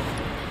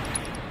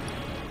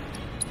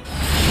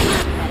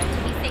better to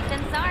be safe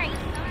than sorry.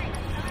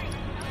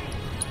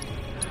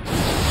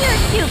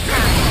 You're too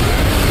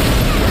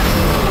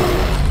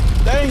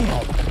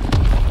Damn!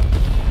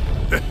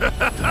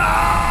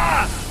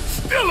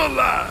 Still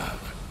alive!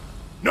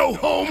 No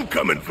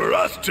homecoming for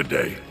us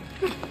today.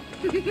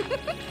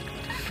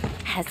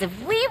 As if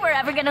we were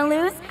ever gonna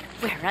lose,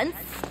 we're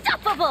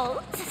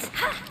unstoppable!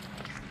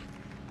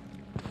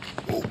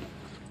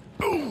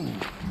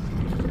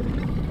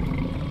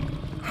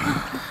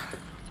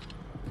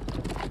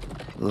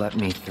 Let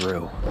me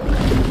through.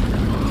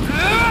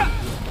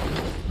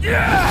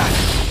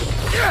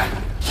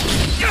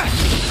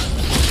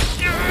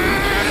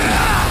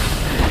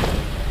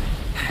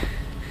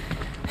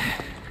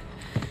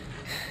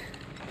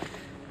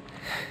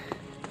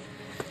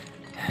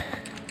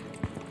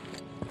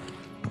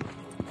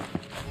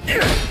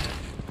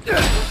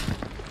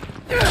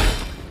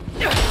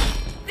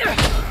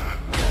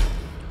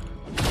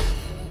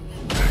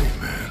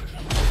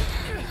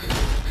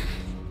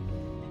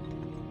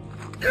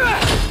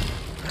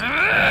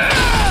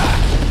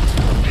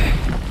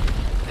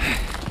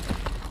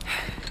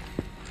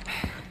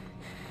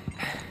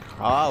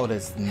 Cloud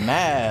is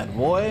mad,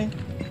 boy.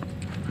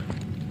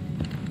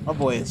 My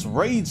boy is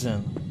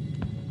raging.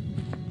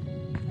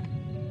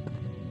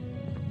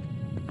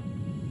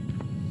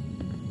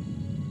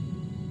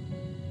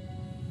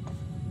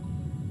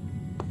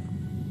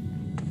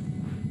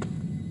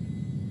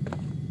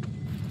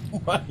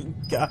 Oh my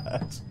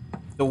gosh.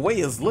 The way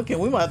it's looking,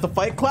 we might have to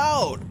fight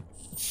Cloud.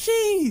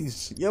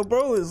 Sheesh. Yo,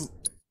 bro is...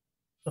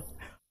 I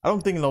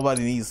don't think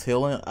nobody needs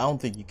healing. I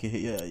don't think you can...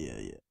 Yeah.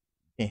 You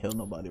can't heal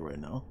nobody right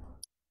now.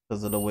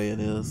 Because of the way it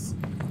is.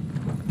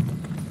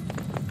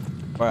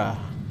 Bruh.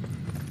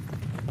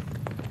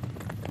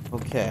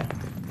 Okay.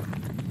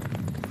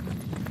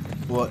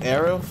 Will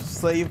Arif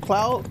save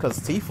Cloud? Because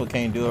Tifa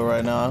can't do it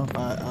right now,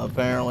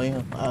 apparently.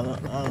 I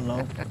don't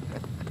know.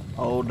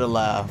 Oh, the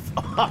laugh.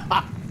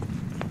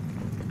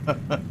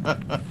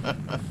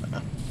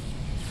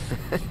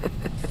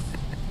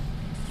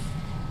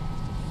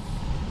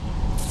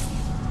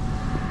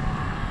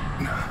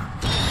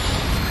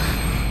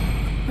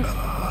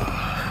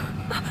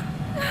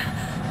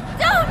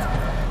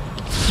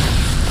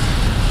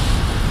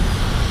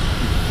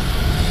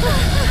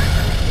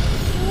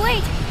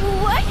 Wait,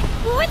 what?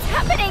 What's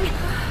happening?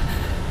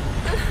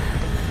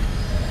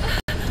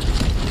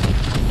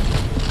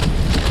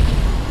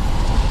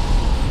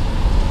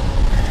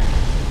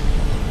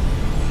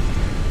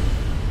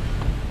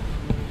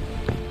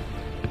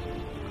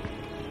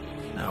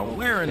 Now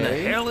where in the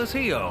hell is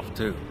he off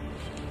to?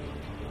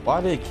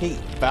 Why did Kate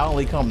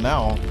finally come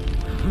now?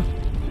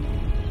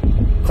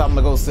 Time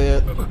to go see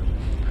it.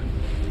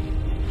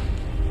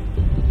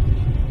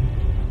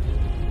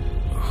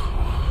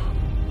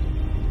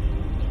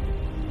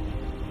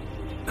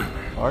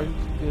 Are you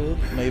good?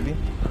 Maybe.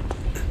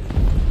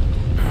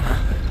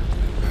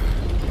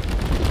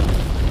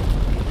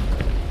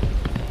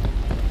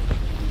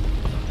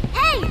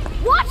 Hey,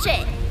 watch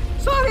it!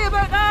 Sorry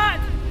about that!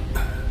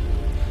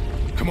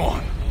 Come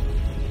on.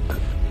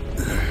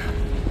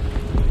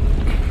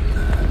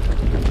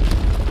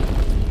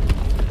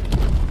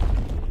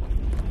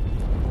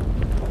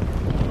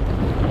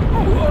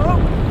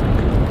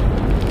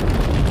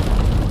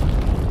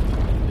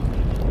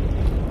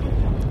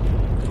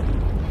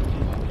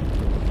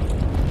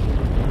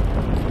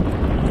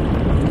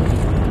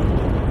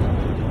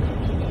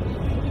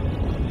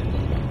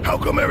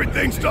 come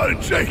everything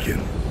started shaking?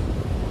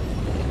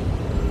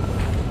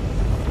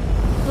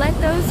 Let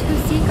those who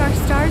seek our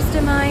star's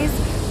demise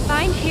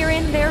find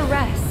herein their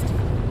rest.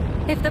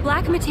 If the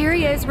black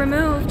materia is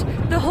removed,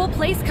 the whole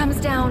place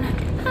comes down.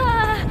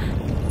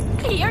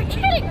 You're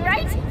kidding,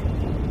 right?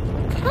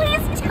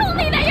 Please tell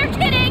me that you're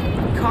kidding!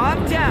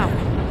 Calm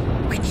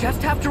down. We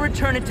just have to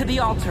return it to the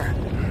altar.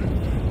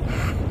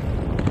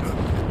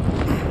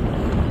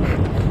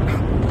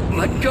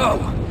 Let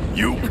go!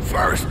 You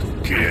first,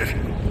 kid!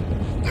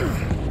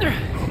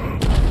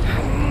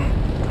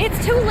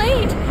 It's too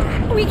late!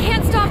 We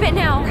can't stop it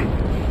now!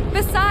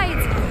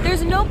 Besides,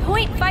 there's no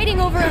point fighting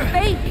over a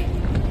fake!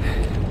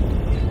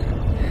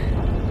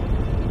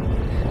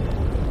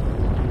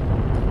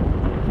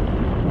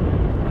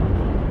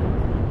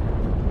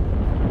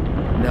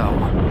 No,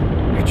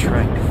 you're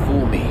trying to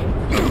fool me.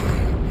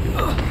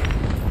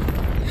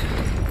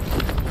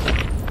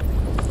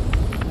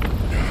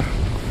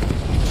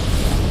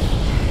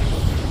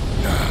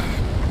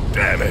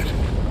 Damn it!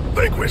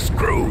 Think we're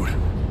screwed!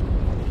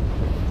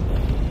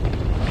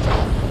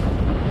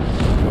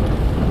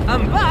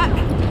 I'm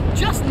back!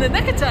 Just in the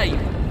nick of time!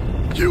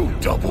 You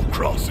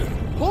double-crossing!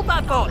 Hold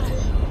that thought!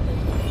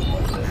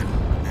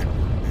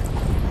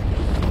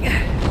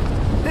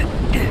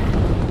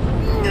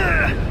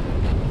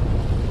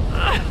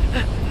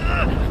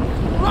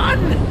 Run!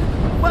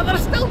 While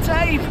there's still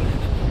time!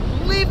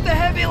 Leave the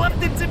heavy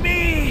lifting to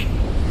me!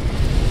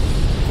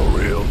 For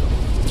real?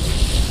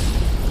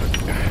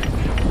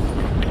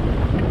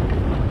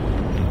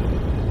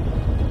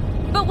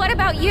 But what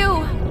about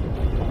you?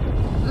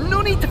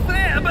 No need to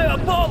fret about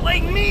a bot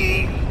like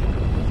me!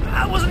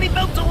 I wasn't even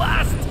built to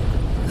last!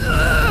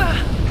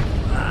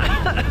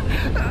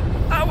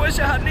 I wish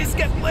I hadn't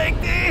skipped leg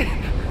day!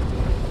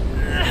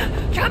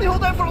 Can't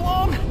hold out for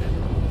long!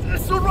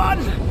 So run!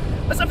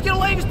 As if your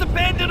lives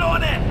depended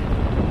on it!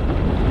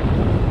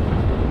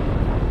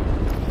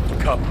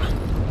 Come.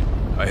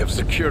 I have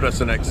secured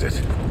us an exit.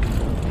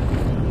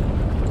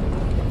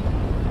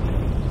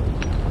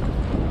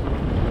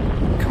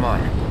 Come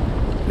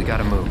on. We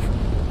gotta move.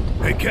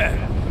 Hey,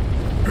 Cat.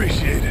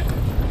 Appreciate it.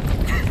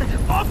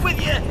 Off with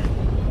you!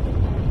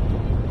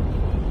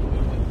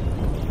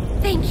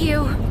 Thank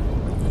you.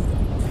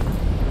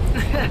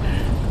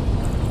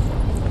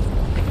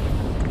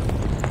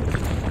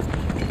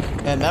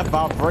 And that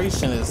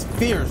vibration is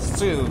fierce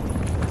too.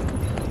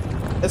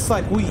 It's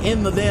like we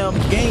in the damn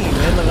game,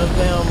 in the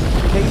damn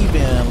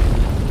cave-in.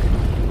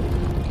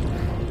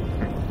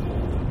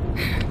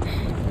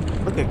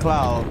 Look at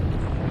Cloud.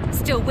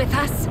 Still with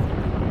us?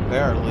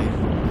 Barely.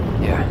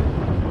 Yeah.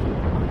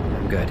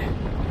 I'm good.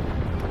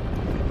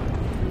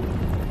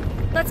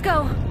 Let's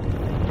go.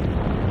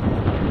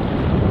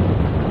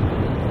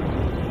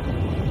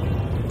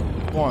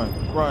 Run,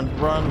 run,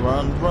 run,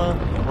 run, run,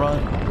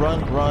 run,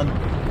 run, run.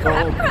 Go,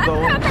 go, go,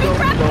 go,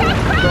 go,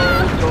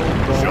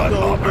 go, Shut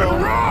go, up go.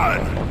 and run!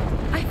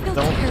 I feel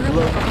Don't terrible.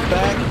 look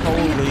back,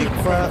 holy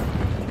crap.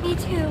 Me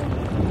too.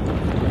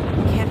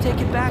 Can't take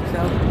it back,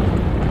 though.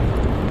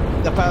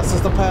 The past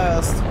is the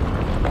past.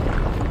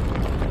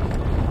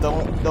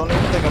 Don't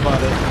even think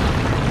about it.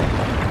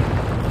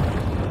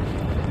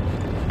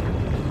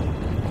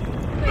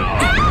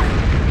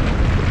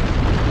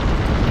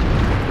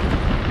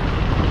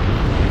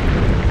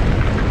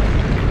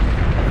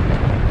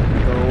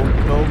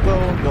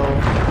 Go.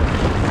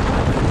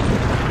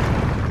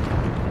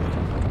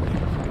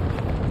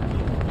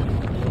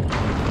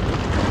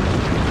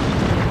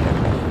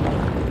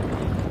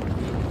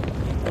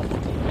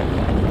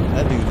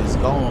 That dude is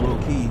gone low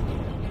key.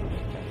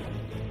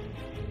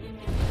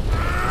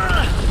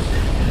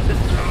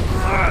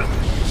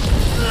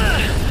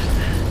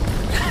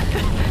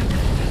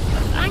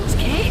 Thanks,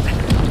 Kate.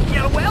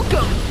 You're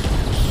welcome.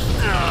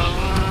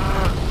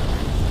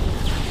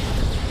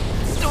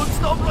 Don't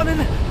stop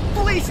running.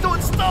 Please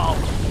don't stop.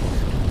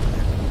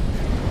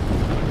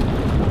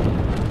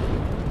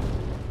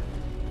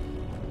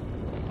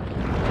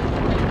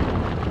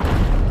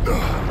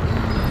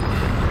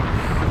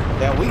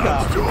 Yeah, we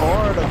got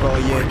far to go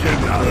yet, King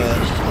of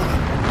Death.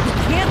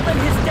 Can't let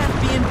his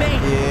death be in vain.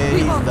 Yeah, We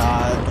he's won't.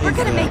 died. We're He's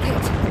gonna dead. make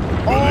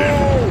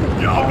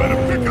it. Y'all better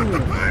pick up the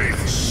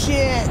pace!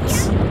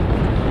 Shit!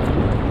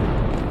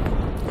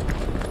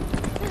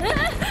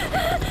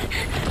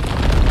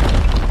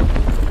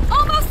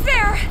 Almost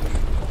there!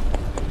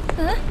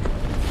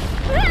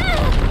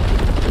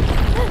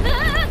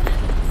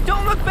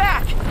 Don't look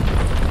back.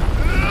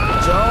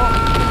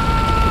 Jump!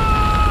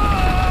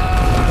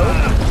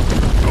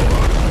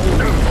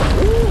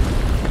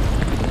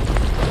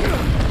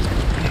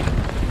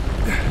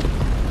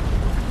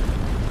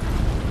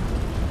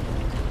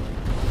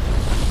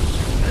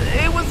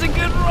 It was a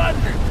good run.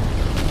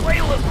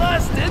 While it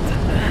lasted.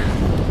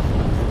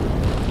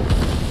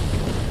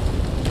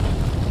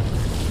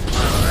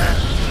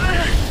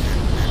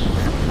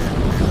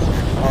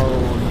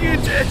 Oh, You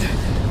did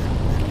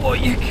what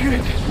you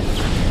could.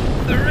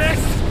 The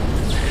rest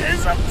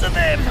is up to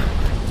them.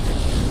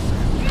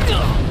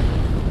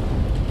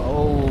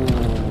 oh.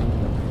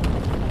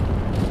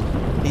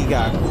 He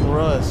got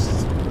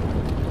crushed.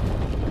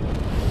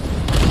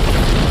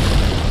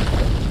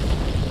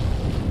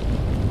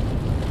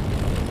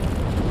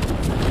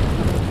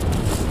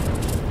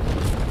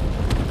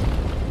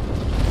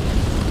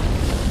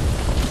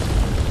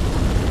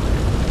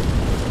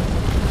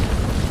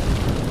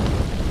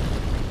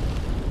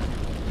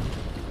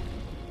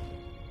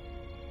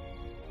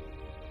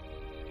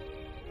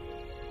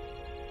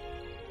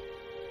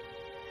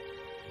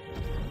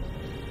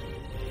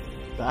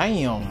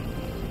 Damn.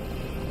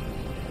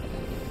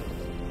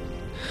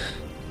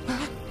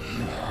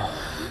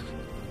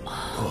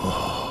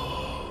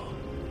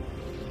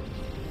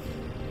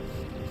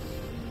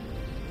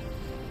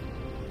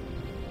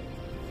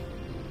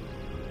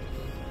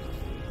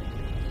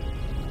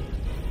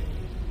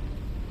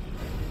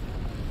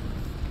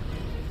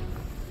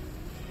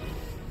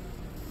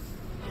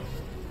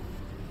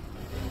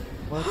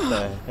 What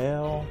the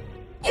hell?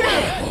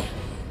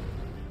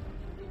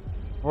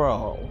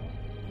 Bro.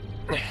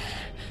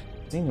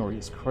 Scenery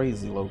is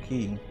crazy low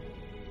key.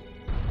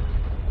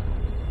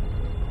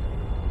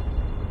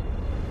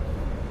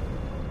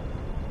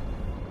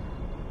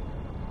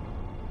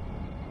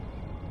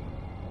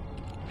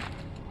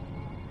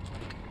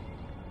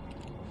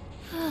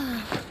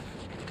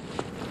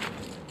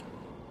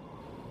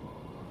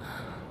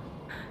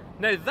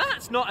 Now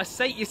that's not a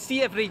sight you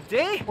see every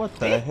day. What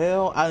the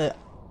hell?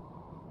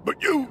 But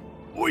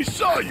we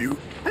saw you.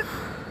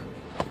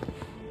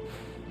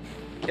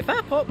 If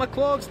I popped my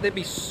clogs, they'd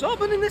be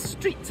sobbing in the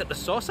streets at the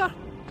saucer.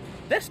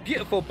 This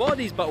beautiful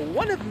body's but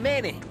one of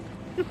many.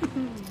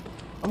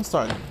 I'm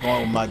starting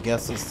going with my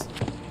guesses.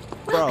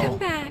 Welcome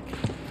Bro, back.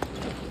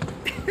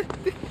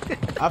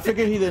 I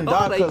figured he didn't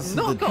die Alright, because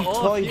the knock it off,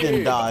 toy you.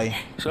 didn't die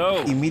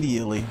So,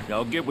 immediately.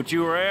 y'all get what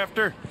you were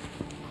after?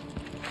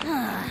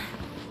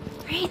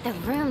 Read the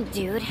room,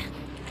 dude.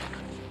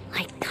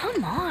 Like,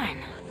 come on.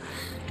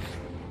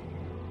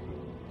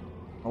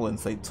 I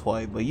wouldn't say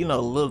toy, but you know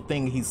the little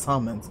thing he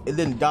summons. It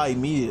didn't die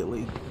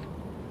immediately.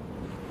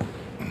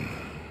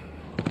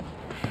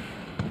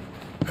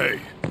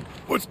 Hey,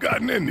 what's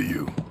gotten into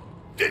you?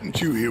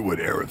 Didn't you hear what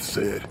Aerith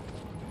said?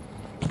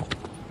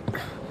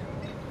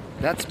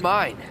 That's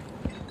mine.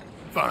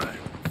 Fine,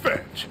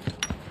 fetch.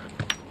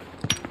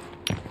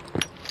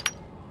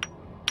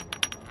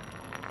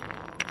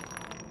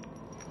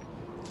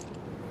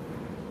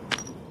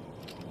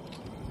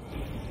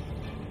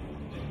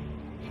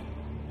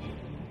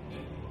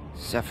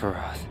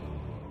 Sephiroth.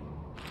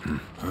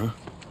 Huh?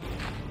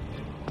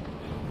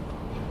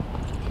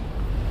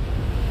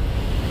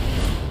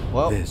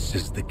 Well, This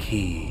is the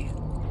key,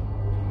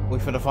 we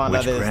finna find which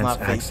out that it's grants not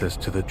fake. access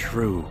to the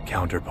true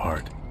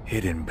counterpart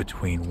hidden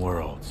between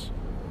worlds.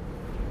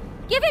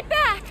 Give it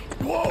back!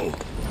 Whoa!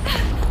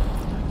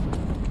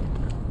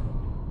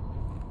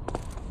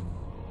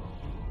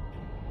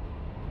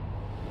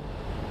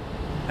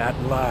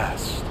 At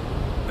last,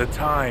 the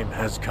time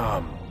has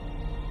come.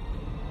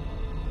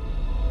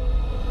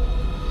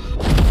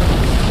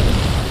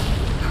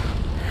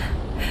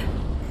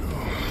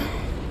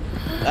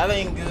 That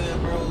ain't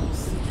good,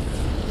 bros.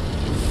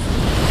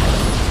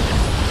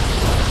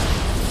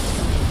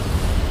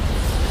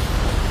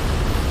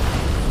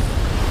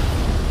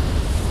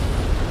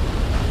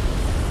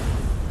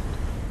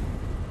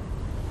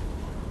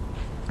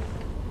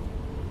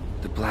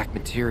 The Black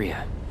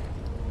Materia.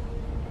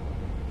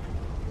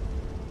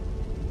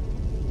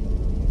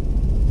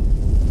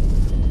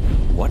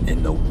 What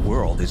in the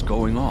world is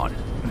going on?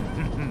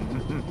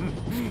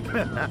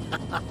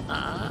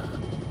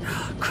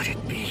 Could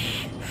it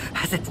be?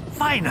 Has it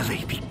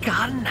finally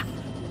begun?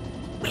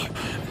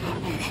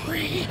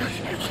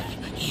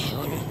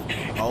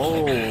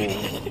 Oh.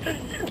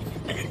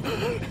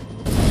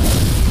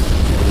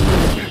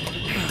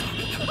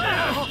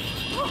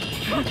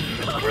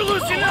 We're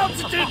losing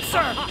altitude,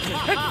 sir!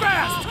 Head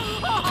fast!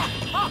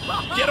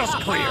 Get us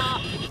clear!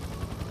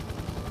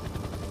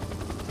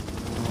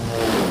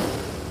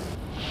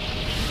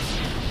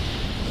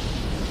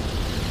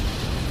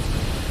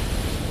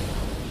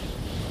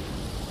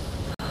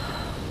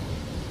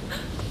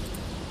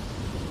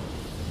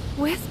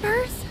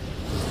 Whispers?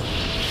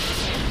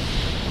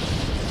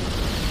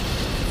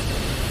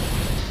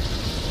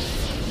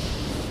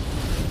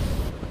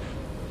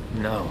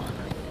 No.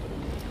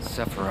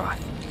 Sephiroth.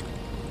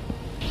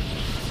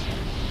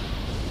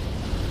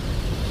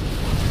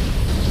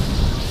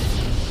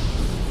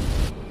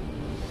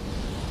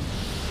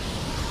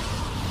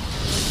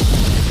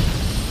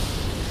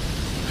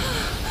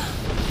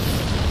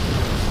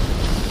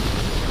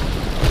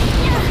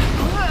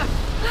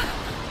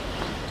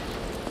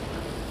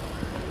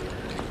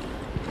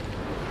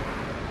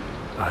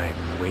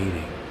 I'm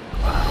waiting,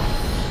 Cloud.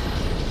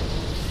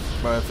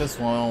 Bro, if it's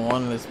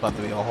one-on-one, it's about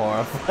to be a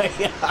horror fight.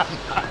 I'm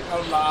not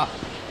gonna lie.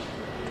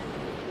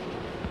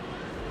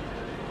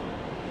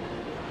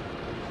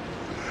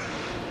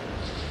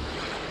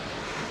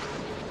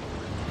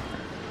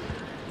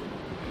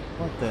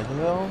 What the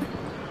hell?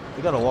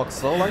 We gotta walk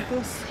slow like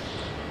this?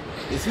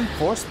 Is he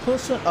force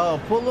pushing,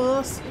 pulling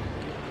us?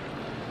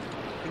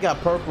 He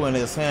got purple in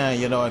his hand,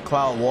 you know, and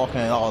Cloud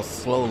walking all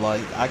slow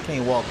like. I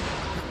can't walk.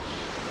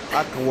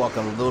 I can walk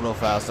a little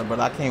faster, but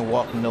I can't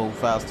walk no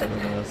faster than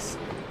this.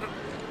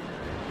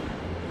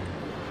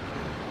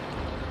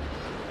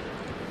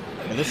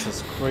 And this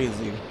is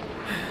crazy.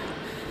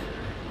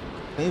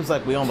 Seems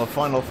like we on the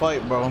final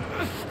fight, bro.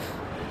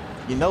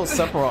 You know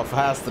Sephiroth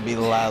has to be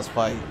the last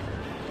fight.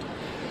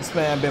 This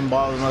man been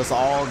bothering us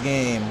all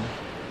game.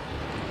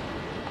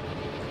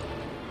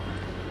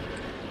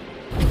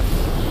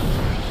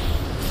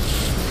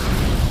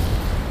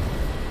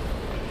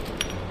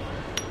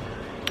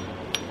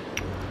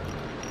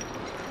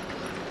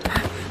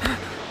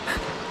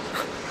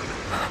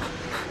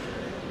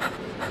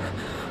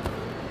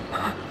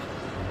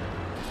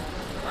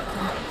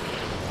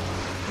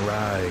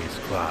 Rise,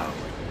 Cloud.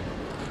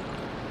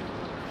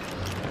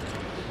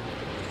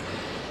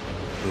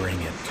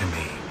 Bring it to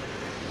me.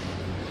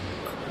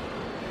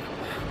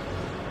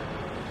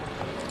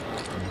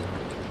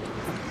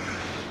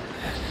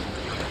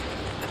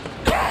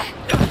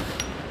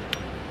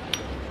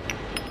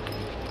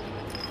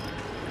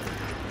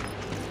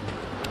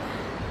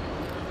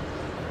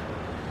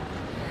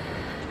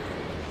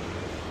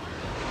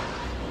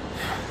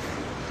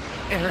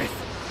 Aerith,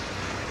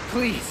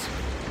 please.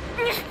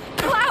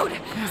 Cloud!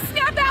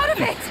 Snap out of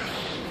it!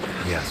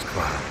 Yes,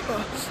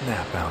 Cloud.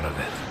 Snap out of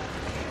it.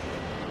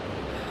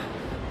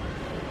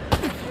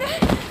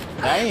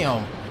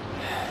 Damn.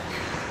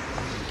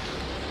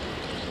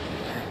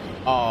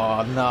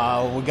 Oh,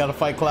 no. We gotta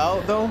fight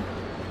Cloud, though?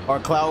 Or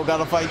Cloud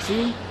gotta fight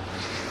you?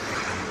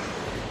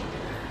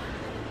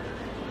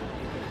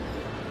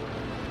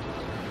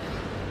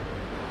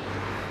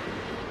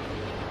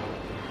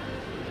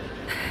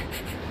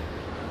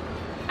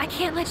 I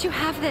can't let you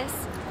have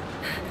this.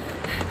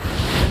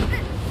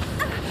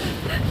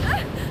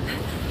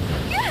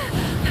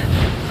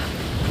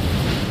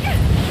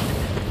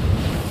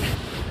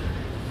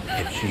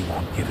 If she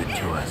won't give it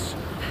to us,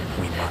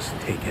 we must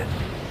take it.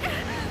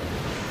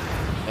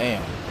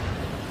 Damn.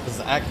 It's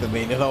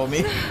activated on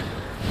me.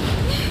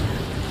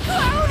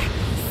 Cloud!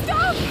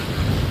 Stop!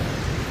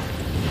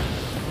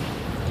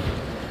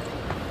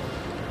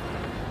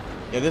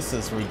 Yeah, this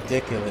is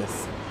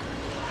ridiculous.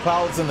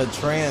 Cloud's in a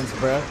trance,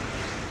 bruh.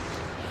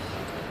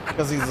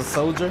 Because he's a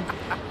soldier.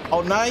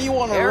 Oh, now you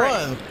want to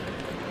run.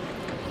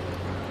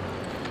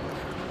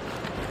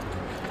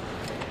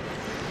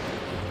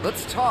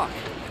 Let's talk.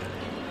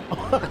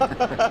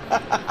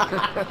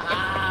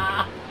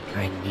 I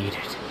need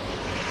it.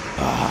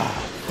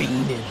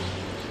 Fiending.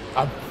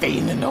 I'm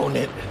fiending on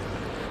it.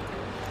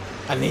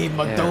 I need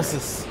my Yeah.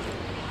 doses.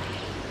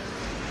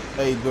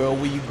 Hey, girl,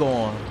 where you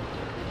going?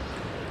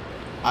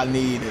 I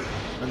need it.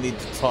 I need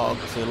to talk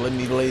to. Let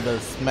me lay the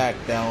smack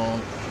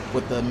down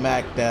with the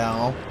Mac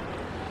down.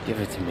 Give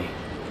it to me.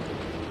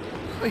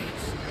 Please.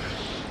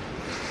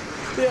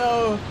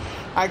 Yo,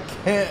 I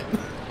can't.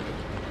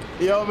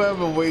 Yo, I'm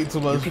having way too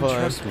much You can fun.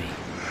 trust me.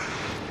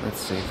 Let's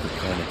save the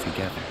planet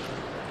together.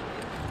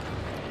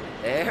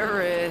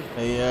 Aerith!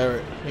 Hey,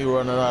 Eric, you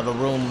running out of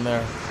room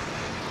there.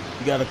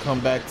 You gotta come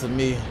back to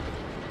me.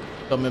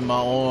 Come in my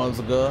arms,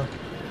 girl.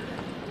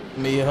 Let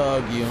me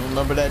hug you.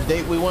 Remember that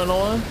date we went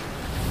on?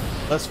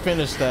 Let's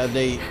finish that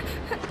date.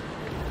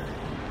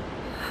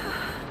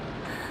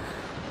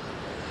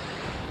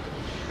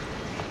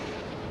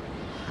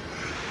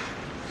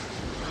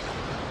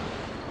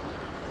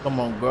 Come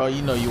on, girl.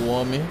 You know you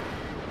want me.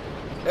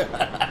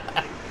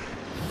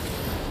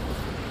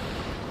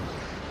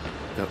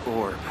 The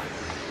orb.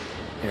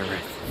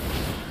 Aerith.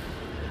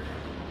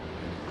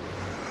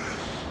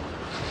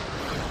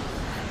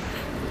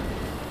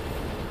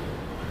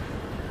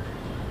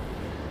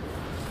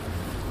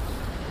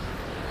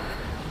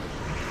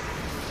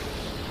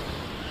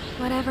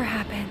 Whatever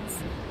happens,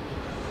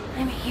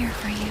 I'm here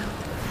for you.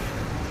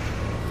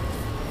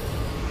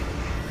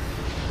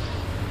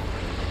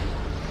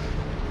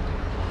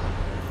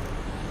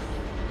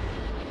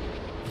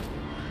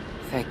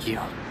 Thank you.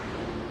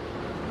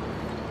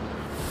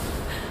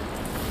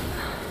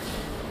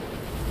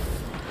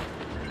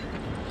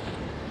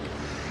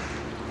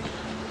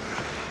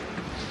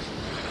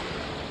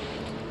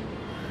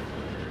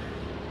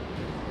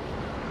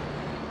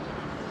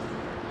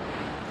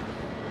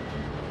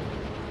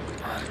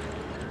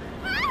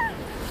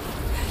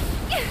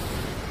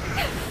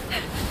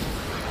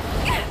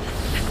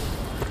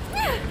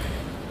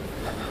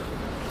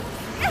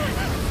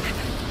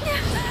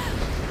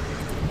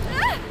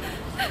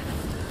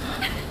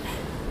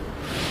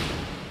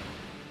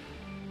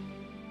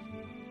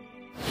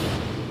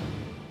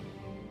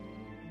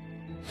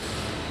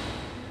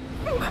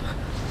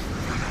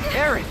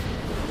 Aerith!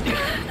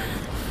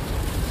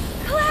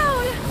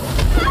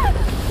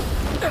 Cloud!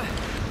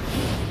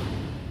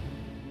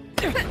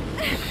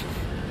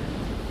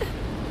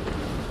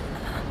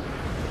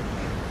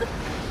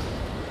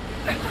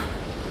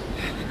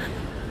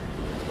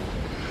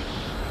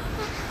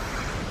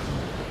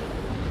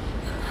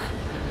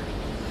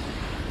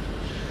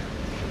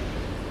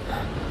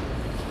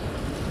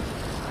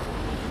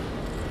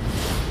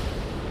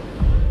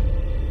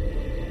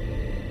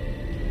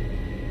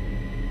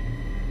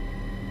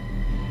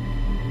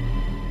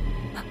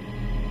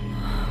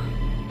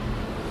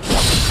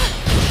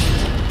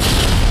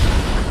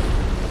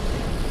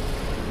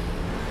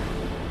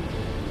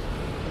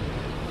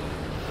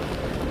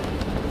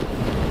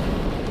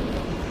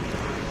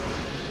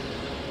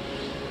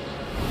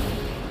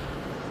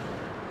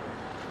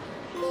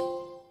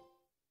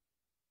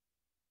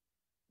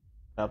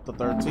 Chapter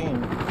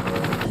 13.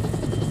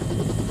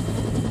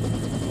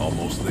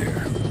 Almost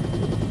there.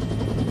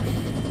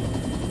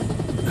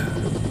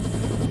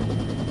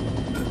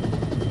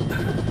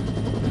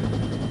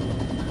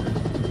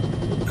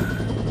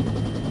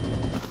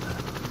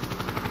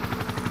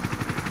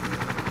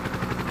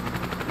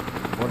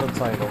 What a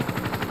title.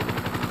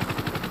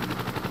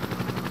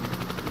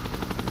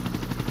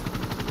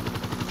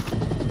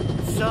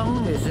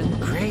 Song is in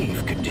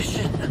grave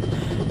condition.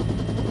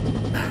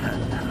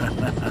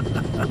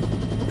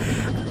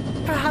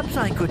 Perhaps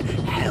I could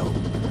help.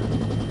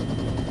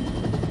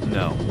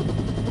 No.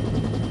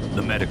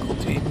 The medical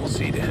team will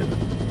see to him.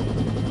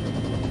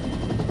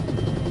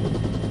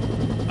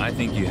 I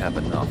think you have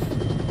enough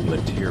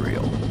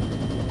material.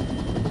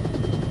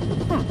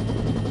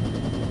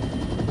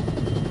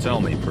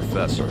 Tell me,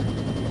 Professor,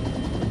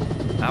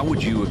 how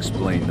would you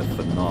explain the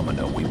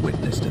phenomena we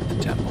witnessed at the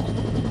temple?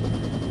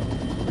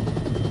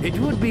 It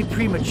would be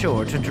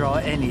premature to draw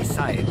any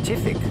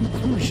scientific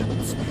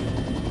conclusions.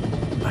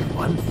 But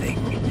one thing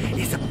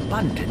is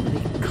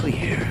abundantly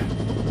clear.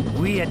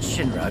 We at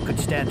Shinra could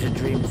stand to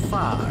dream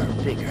far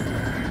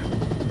bigger.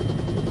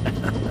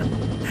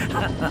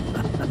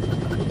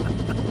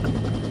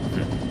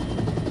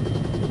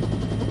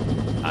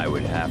 I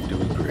would have to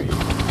agree.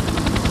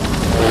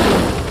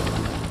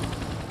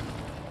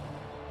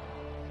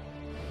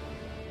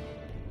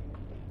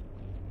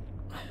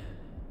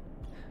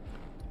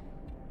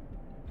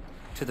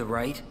 To the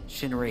right,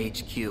 Shinra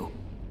HQ,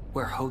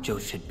 where Hojo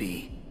should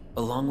be,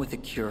 along with a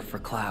cure for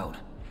Cloud.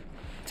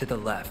 To the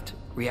left,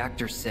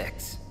 Reactor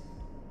 6,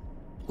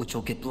 which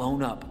will get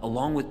blown up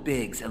along with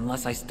Biggs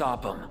unless I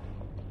stop him.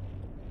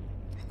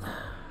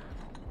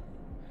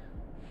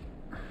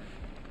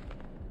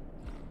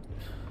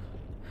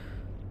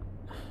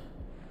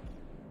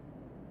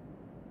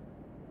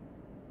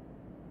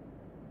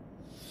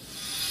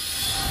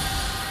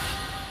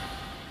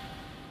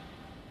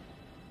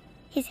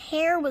 His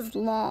hair was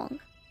long.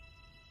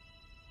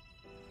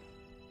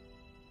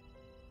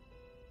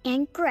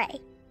 And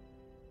gray.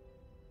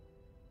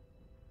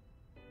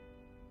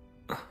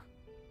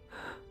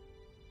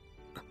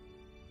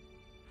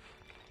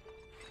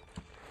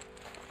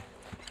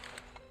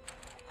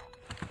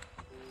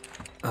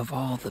 Of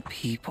all the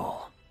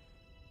people.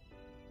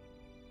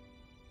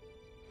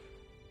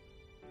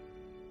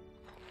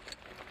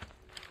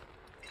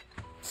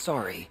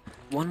 Sorry,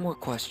 one more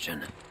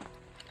question.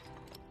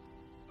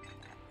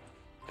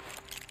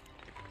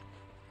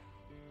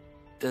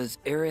 Does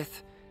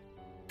Aerith...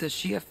 does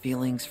she have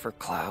feelings for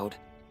Cloud?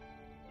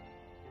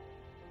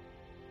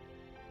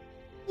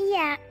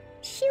 Yeah,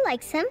 she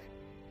likes him.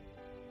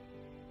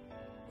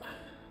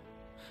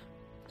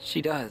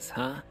 She does,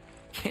 huh?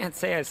 Can't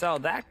say I saw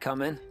that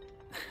coming.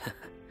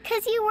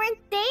 'Cause you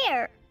weren't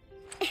there.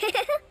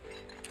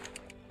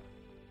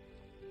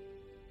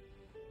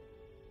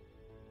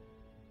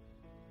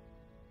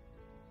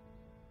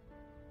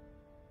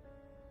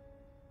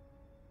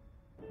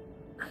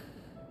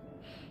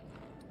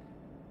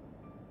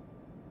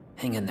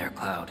 Hang in there,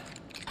 Cloud.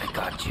 I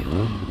got you.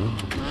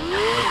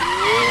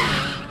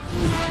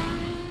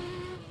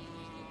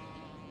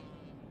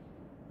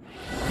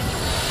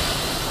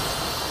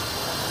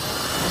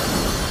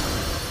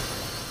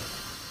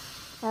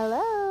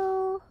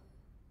 Hello?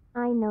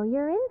 I know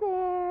you're in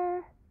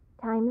there.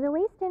 Time's a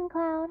wasting,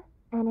 Cloud,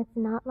 and it's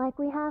not like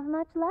we have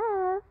much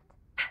left.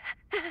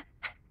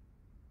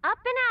 Up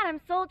and at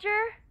 'em,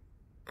 soldier!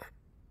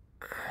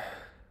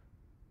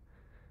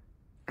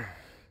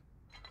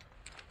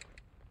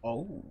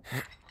 Oh.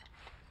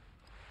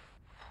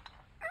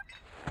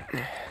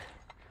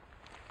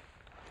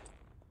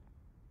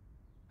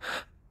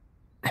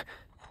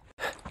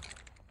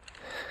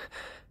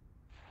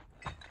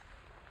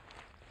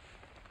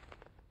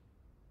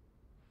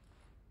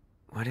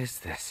 What is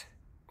this?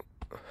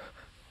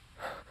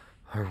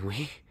 Are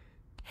we?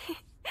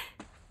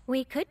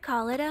 We could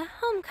call it a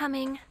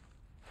homecoming.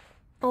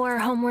 Or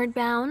homeward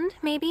bound,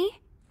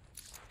 maybe?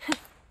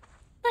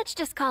 Let's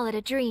just call it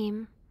a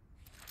dream.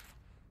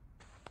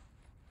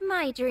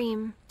 My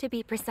dream, to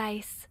be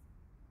precise.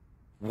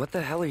 What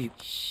the hell are you...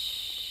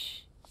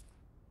 Shh.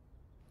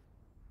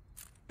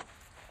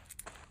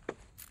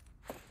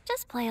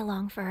 Just play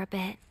along for a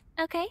bit,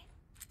 okay?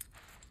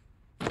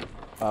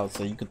 I'll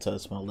say you can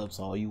touch my lips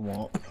all you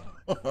want.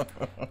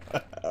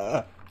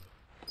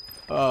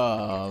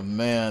 Oh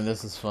man,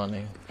 this is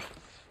funny.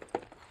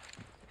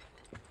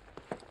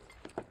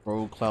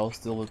 Bro, Cloud's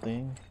still a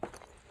thing.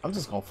 I'm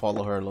just gonna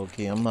follow her low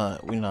key.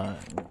 We're not.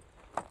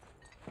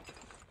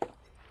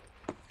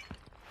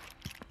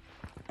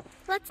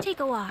 Let's take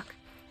a walk,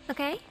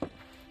 okay?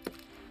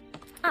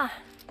 Ah,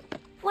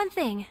 one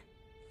thing.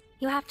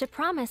 You have to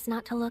promise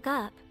not to look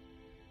up.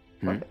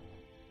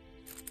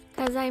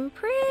 Cause I'm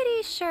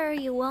pretty sure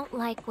you won't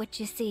like what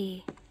you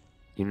see.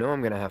 You know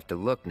I'm gonna have to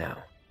look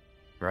now,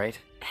 right?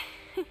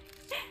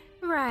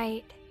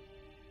 Right.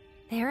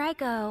 There I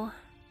go,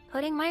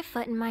 putting my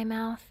foot in my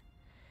mouth.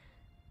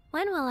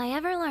 When will I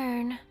ever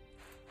learn?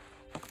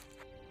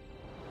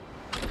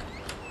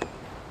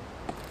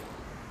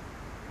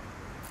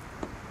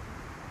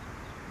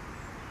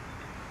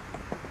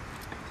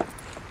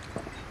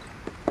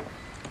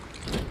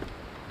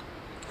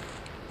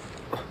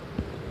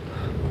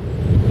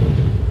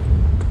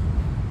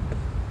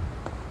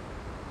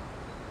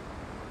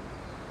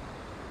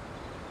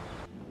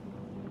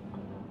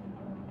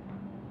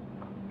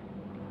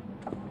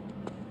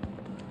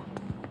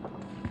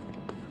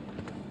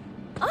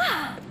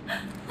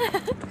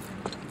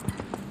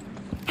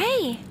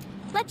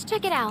 Let's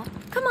check it out.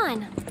 Come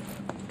on.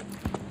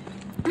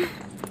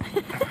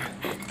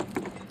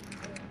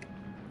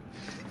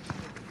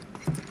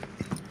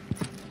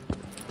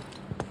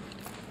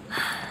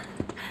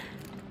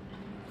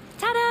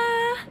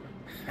 Ta-da!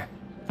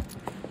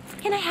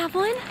 Can I have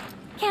one?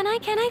 Can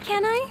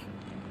I?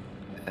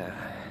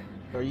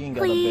 Or you ain't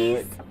got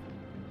Please?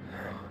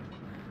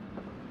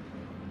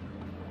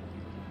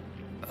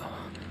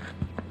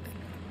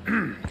 a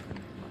bag.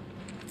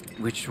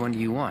 Which one do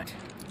you want?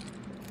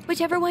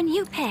 Whichever one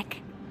you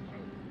pick.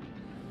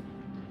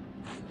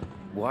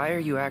 Why are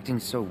you acting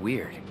so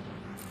weird?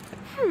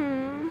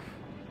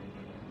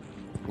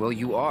 Well,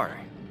 you are.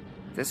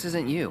 This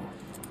isn't you.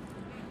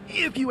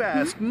 If you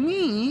ask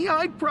me,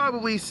 I'd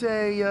probably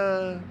say,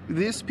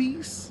 this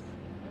piece?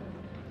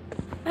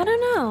 I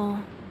don't know.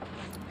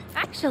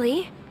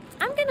 Actually,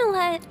 I'm gonna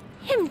let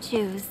him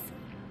choose.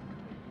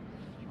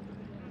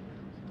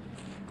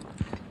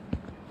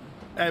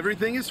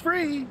 Everything is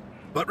free.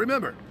 But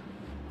remember,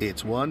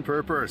 it's one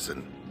per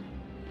person.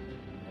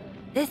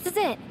 This is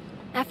it.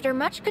 After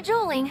much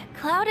cajoling,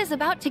 Cloud is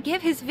about to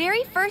give his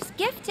very first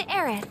gift to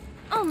Aerith.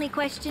 Only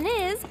question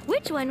is,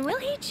 which one will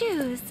he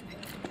choose?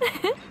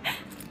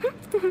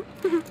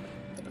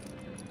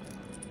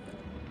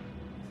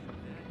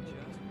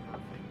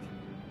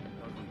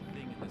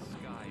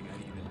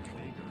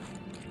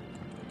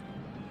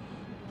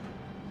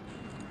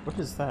 What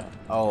is that?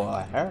 Oh,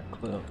 a hair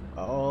clip.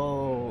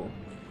 Oh.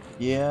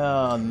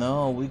 Yeah,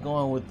 no, we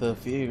going with the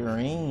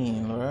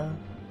figurine, bruh.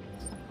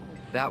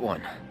 That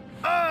one.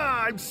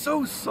 Ah, I'm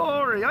so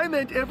sorry. I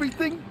meant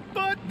everything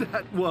but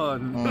that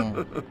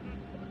one.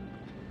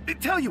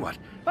 Tell you what,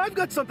 I've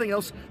got something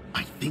else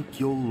I think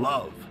you'll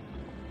love.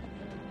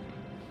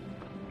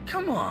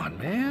 Come on,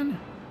 man.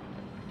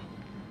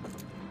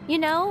 You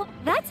know,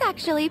 that's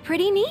actually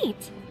pretty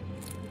neat.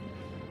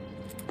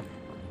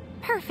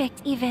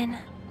 Perfect, even.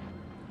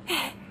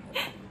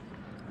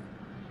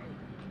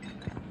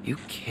 You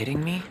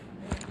kidding me?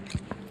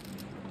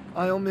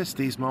 I'll miss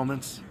these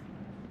moments.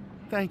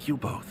 Thank you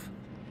both.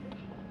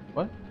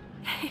 What?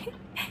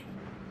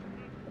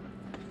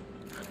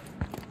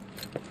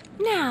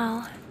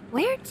 Now,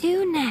 where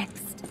to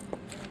next?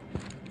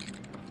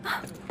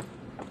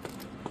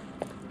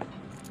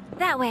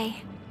 That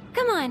way.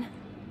 Come on.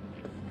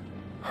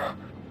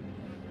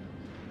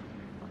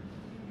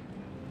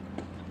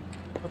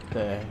 What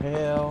the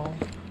hell?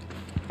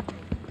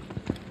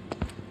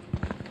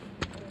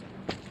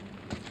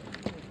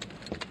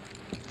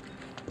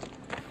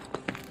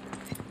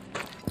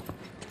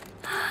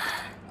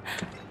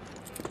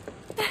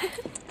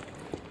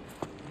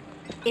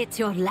 It's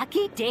your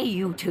lucky day,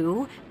 you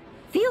two.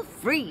 Feel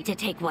free to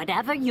take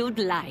whatever you'd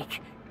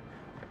like.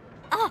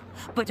 Oh,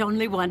 but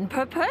only one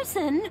per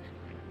person.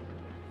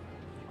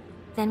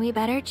 Then we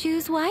better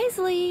choose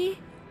wisely.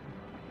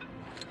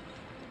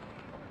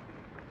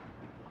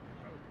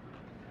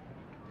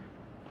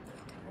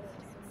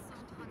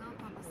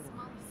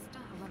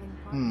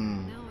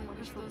 I'm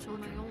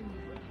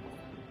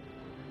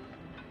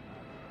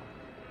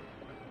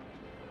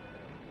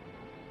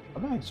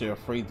actually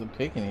afraid to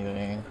pick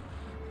anything.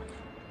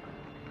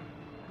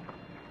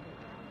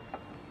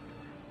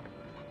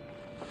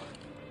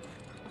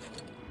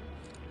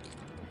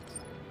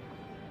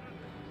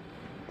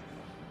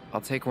 I'll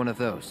take one of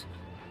those.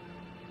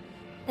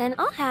 Then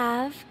I'll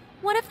have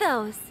one of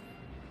those.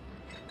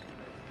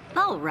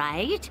 All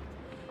right.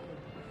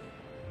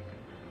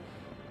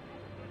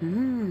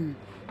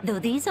 Though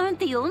these aren't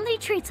the only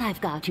treats I've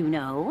got, you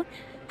know.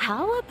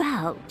 How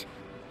about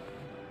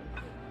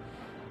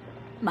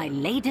my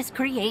latest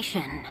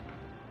creation?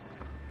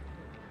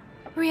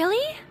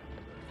 Really?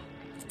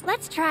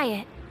 Let's try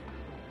it.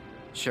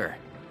 Sure.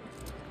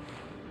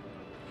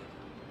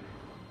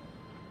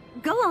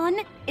 Go on,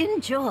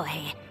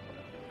 enjoy.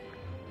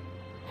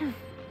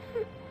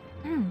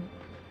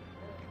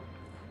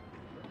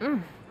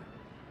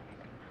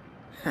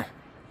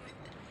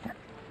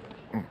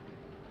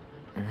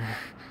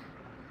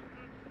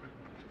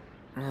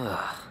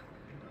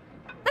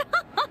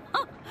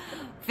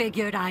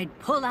 Figured I'd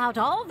pull out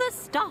all the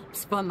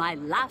stops for my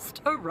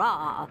last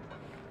hurrah.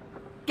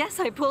 Guess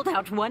I pulled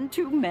out one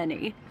too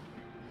many.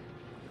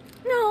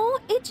 No,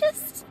 it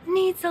just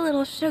needs a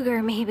little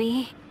sugar,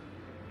 maybe.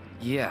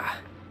 Yeah,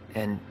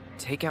 and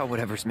take out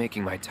whatever's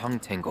making my tongue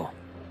tingle.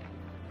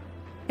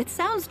 It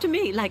sounds to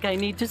me like I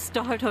need to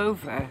start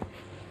over.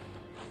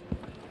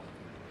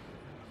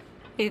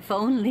 If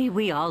only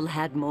we all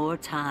had more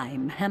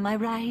time, am I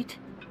right?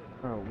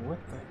 Bro, what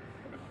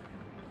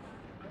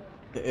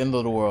the end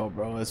of the world,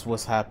 bro. It's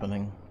what's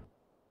happening.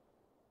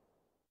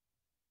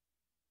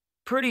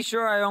 Pretty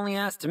sure I only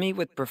asked to meet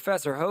with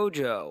Professor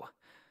Hojo.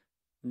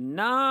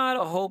 Not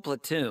a whole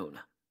platoon.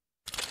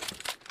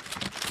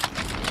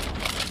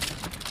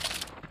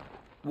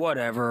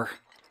 Whatever.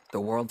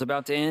 The world's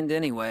about to end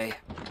anyway.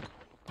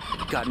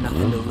 Got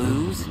nothing to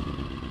lose,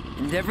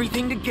 and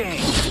everything to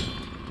gain.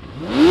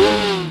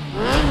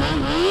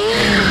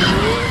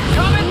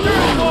 Coming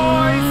through,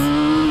 boys!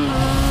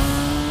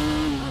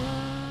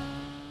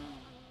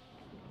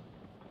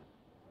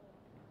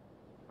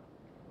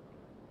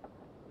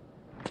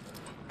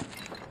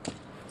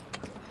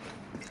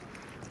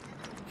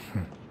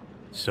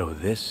 So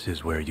this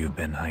is where you've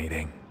been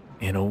hiding,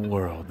 in a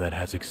world that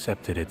has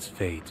accepted its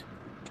fate.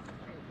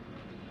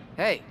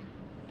 Hey,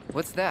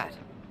 what's that?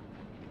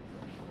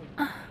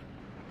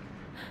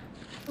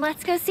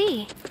 Let's go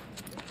see.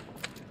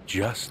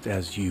 Just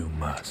as you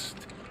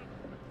must.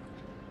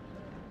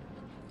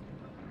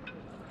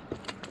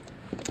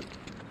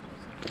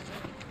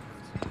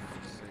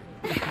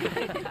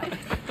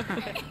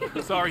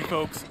 Sorry,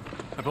 folks.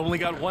 I've only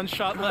got one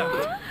shot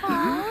left.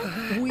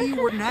 We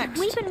were next.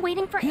 We've been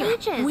waiting for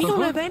ages. We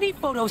don't have any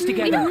photos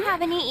together. We don't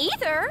have any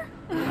either.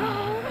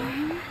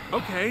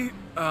 Okay,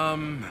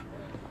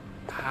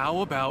 how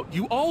about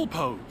you all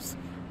pose?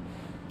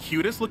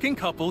 Cutest looking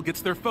couple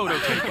gets their photo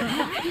taken.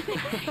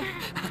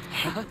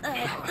 How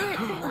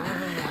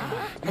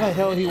the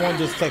hell he won't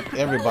just take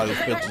everybody's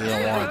pictures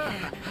in one?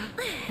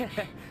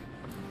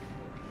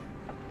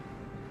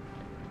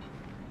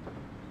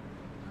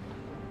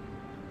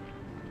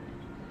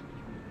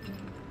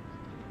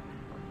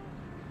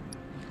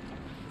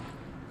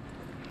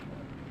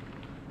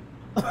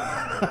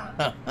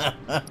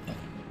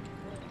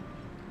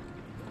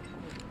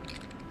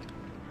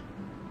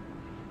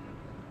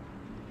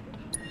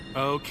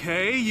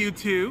 Okay, you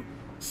two.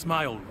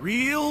 Smile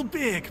real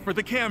big for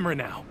the camera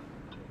now.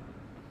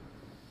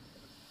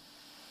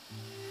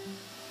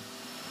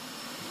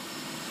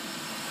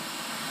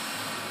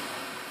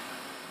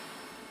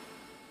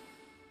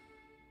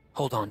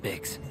 Hold on,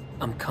 Biggs.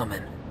 I'm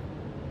coming.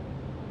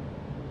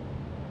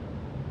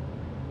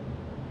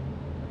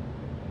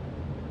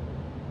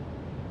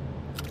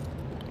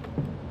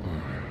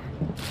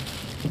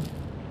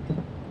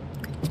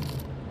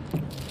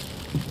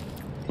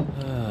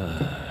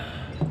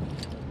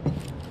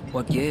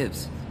 What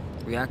gives?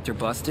 Reactor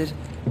busted?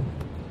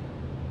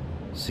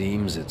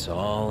 Seems it's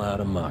all out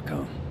of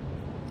Mako.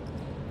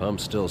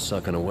 Pump's still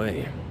sucking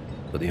away,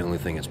 but the only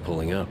thing it's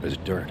pulling up is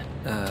dirt.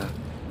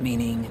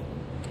 Meaning?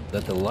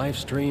 That the life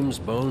stream's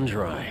bone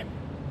dry.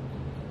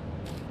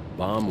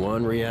 Bomb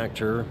one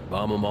reactor,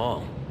 bomb them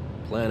all.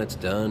 Planet's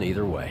done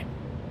either way.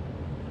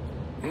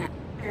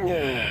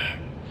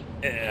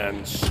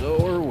 And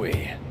so are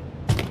we.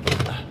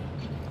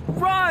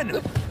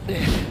 Run!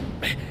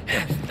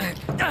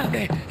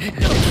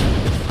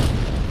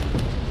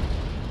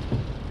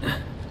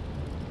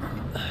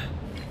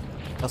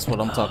 That's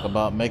what I'm talking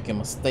about, making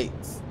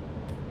mistakes.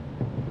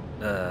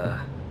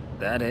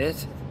 That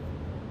it?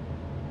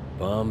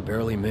 Bomb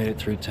barely made it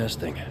through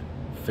testing.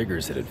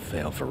 Figures it'd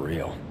fail for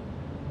real.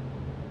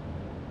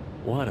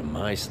 What am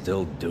I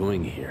still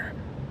doing here?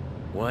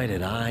 Why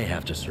did I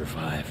have to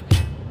survive?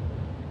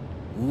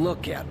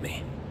 Look at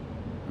me.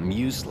 I'm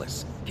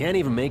useless. Can't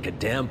even make a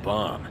damn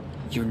bomb.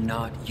 You're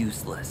not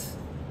useless.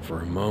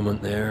 For a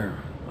moment there,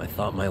 I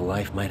thought my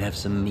life might have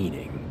some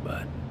meaning,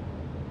 but...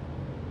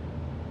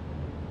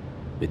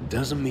 it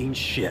doesn't mean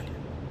shit.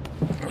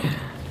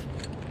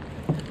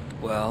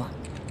 Well,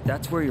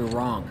 that's where you're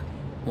wrong.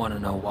 Wanna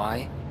know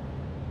why?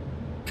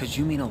 'Cause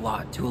you mean a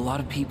lot to a lot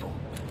of people.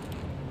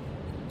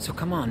 So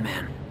come on,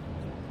 man.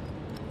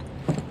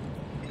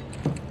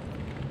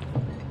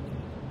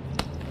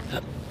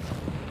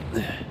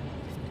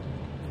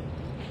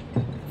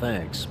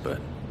 Thanks, but...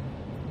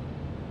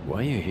 why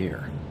are you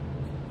here?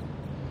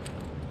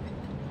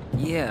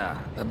 Yeah,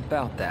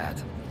 about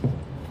that.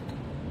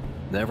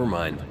 Never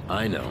mind.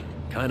 I know.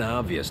 Kinda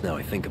obvious now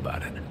I think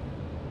about it.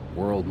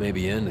 World may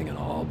be ending and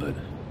all, but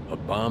a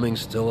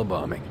bombing's still a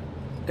bombing.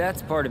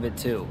 That's part of it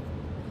too.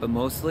 But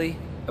mostly,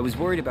 I was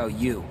worried about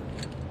you.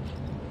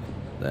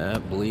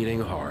 That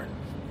bleeding heart.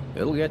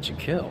 It'll get you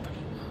killed.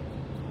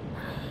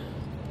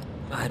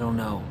 I don't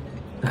know.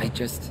 I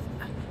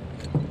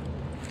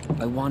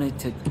wanted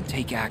to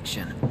take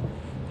action.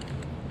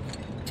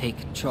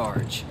 Take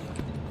charge.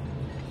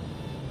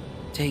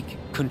 Take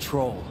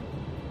control.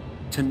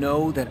 To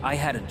know that I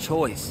had a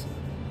choice.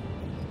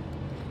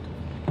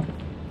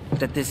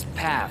 That this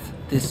path,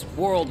 this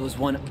world was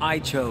one I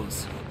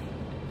chose.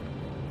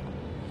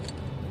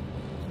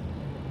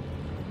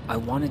 I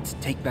wanted to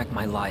take back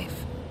my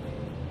life.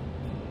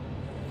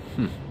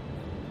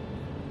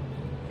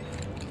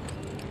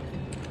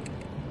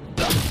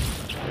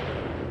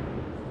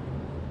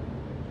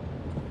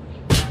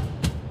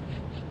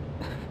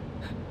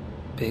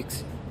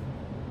 Biggs?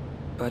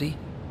 Buddy?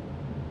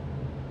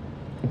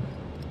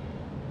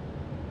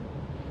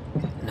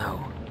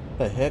 No.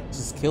 The heck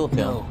just killed him?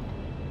 No.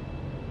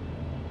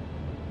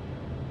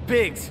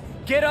 Biggs,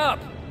 get up!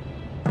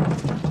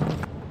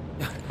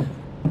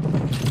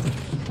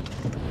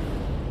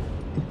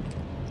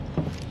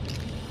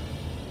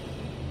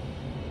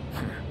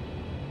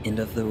 End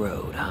of the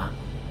road, huh?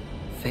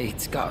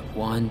 Fate's got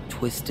one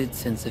twisted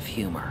sense of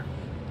humor.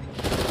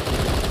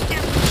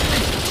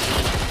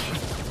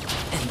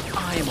 And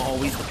I'm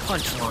always the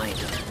punchline.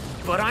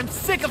 But I'm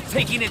sick of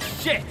taking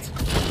its shit!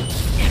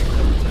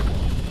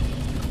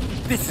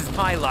 This is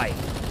my life.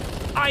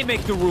 I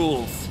make the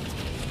rules.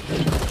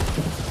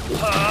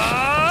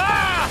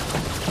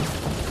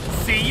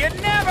 See you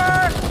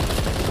never!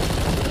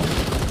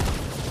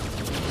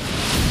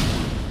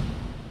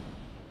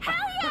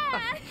 Hell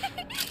yeah!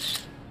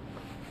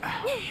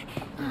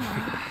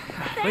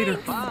 Later.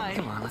 Bye.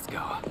 Come on, let's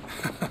go.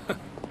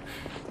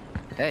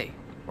 Hey,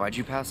 why'd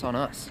you pass on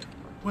us?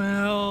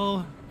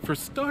 Well, for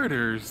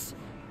starters,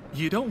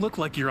 you don't look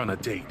like you're on a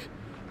date.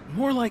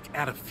 More like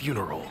at a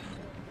funeral.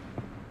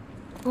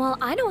 Well,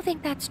 I don't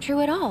think that's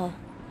true at all.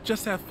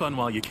 Just have fun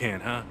while you can,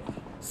 huh?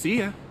 See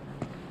ya.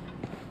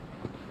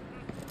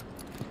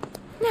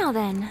 Now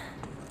then,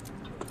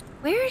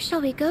 where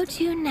shall we go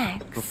to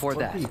next? Before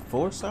that,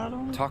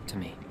 foresight? talk to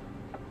me.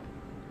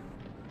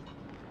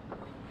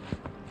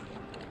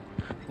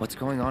 What's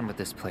going on with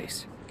this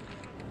place?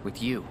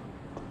 With you?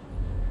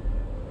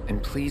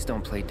 And please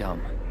don't play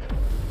dumb.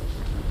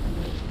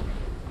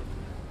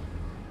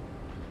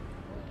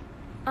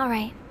 All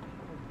right.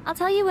 I'll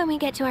tell you when we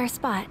get to our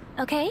spot,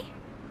 okay?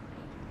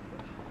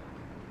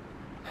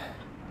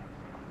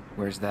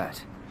 Where's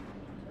that?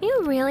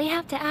 You really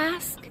have to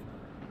ask?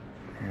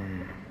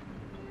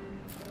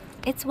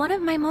 It's one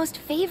of my most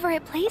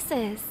favorite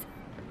places.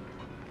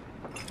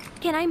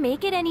 Can I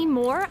make it any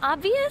more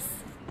obvious?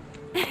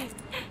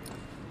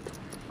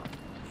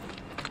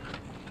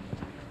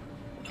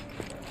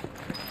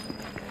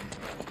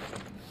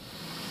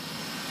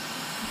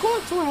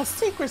 Going to our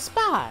secret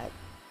spot.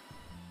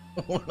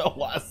 I don't know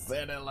why I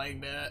said it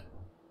like that.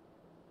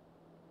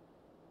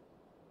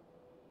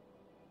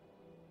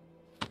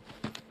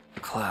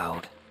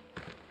 Cloud.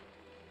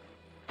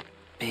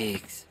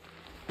 Biggs.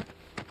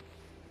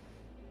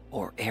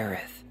 Or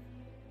Aerith.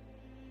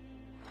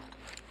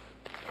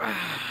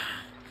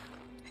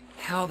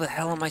 How the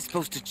hell am I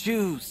supposed to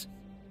choose?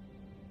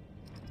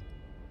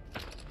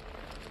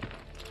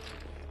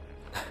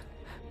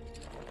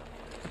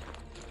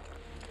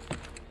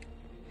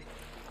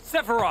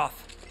 Sephiroth!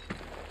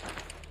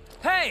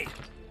 Hey!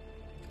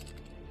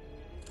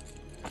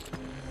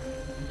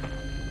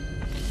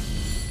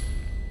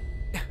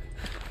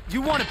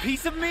 You want a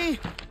piece of me?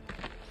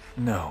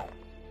 No,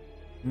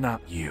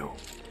 not you.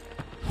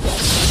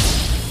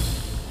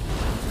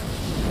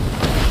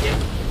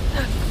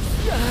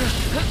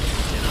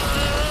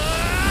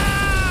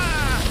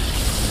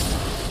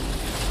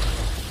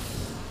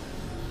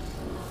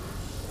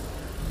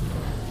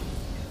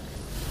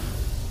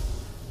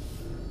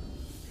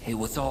 It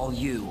was all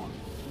you,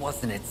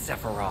 wasn't it,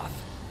 Sephiroth?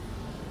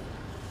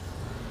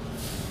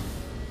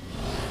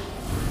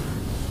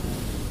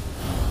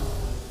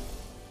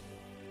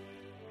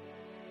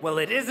 Well,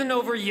 it isn't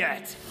over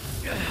yet.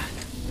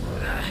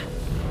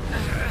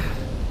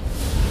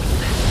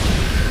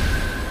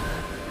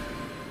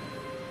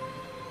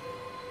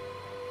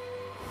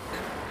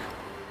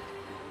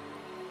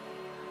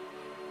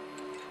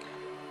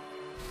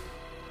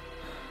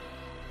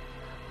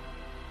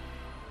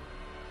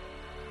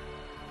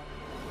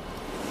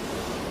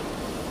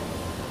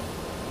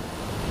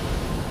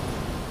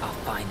 I'll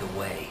find a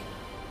way.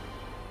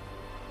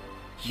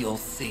 You'll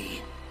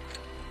see.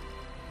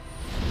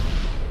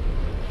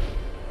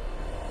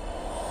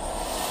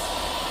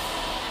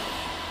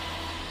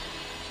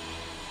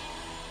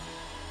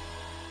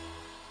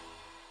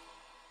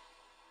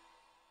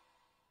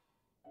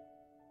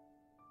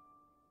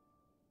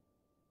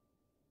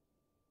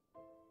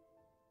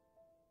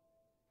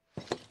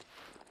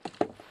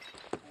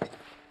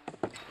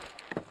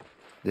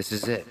 This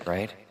is it,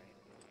 right?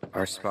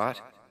 Our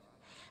spot?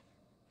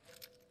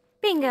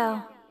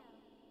 Bingo.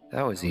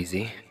 That was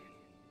easy.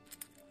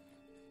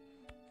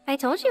 I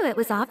told you it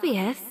was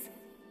obvious.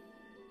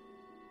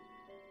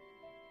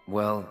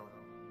 Well,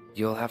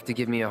 you'll have to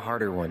give me a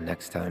harder one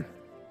next time.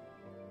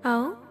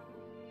 Oh?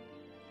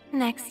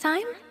 Next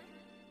time?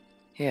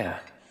 Yeah,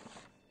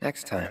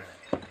 next time.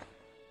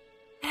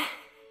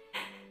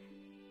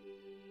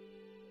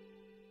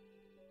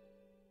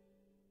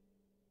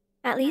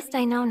 At least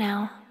I know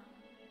now.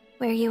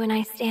 Where you and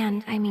I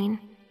stand, I mean.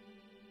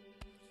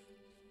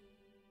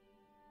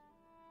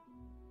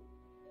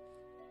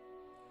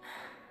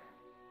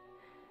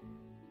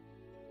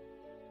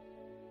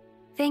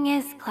 Thing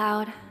is,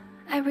 Cloud,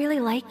 I really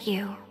like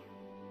you.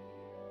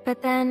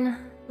 But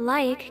then,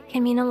 like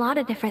can mean a lot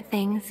of different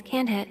things,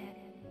 can't it?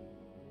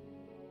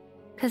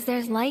 'Cause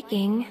there's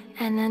liking,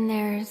 and then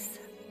there's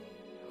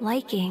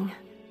liking.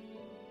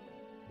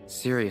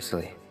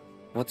 Seriously,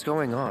 what's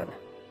going on?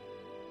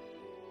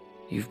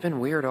 You've been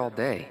weird all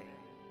day.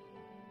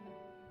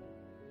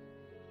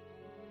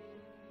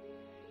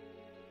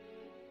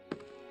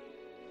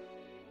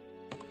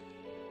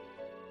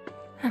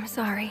 I'm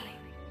sorry.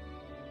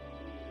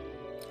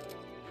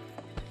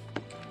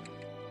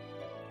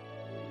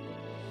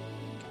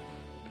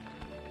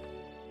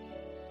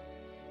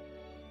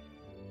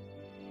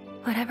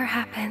 Whatever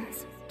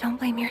happens, don't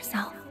blame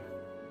yourself.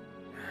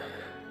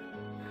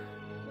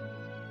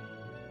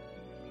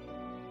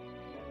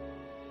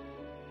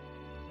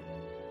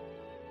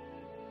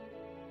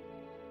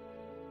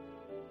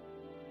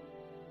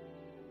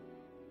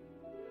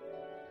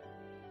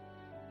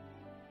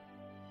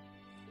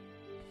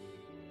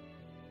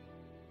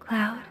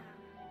 Cloud.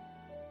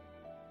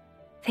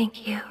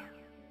 Thank you.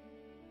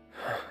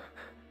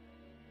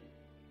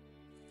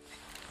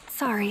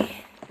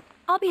 Sorry.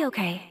 I'll be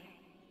okay.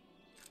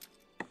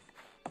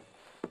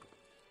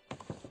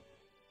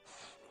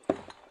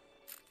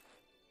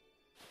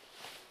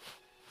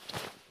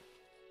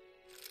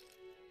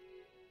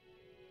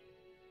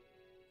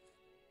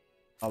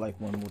 I like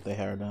one with the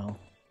hair down.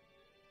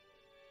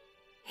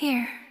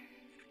 Here.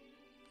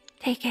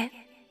 Take it.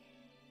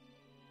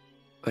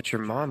 But your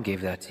mom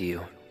gave that to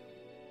you.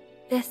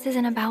 This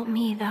isn't about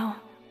me, though.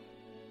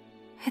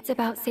 It's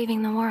about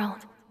saving the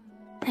world.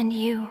 And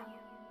you.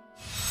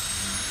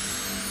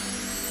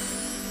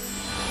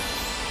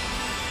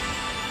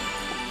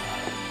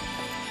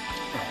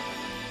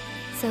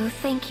 So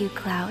thank you,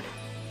 Cloud,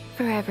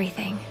 for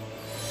everything.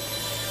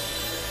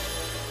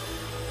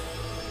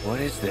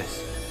 What is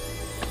this?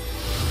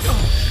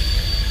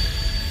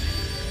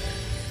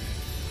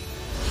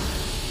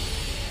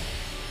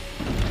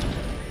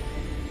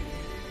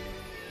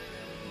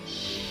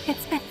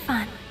 It's been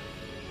fun.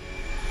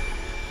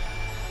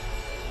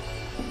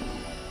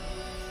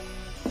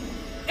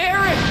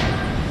 Aaron!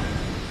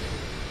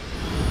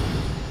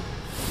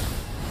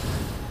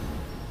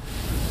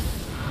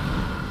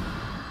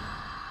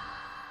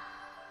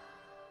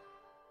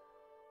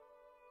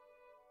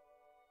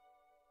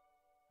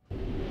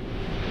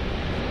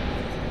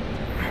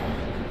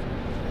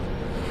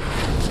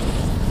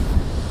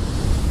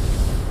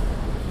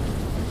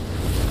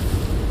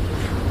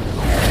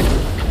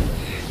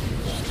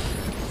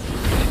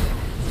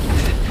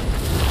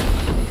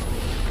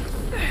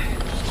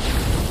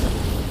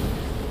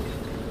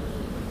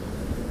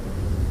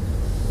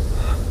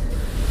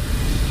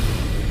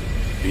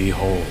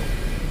 Behold,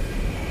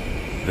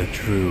 the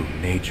true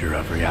nature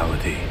of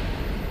reality.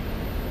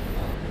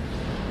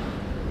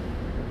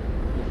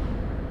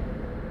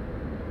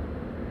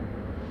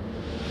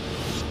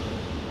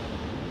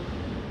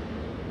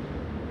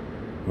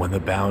 When the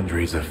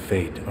boundaries of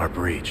fate are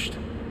breached,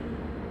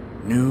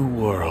 new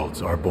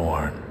worlds are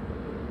born.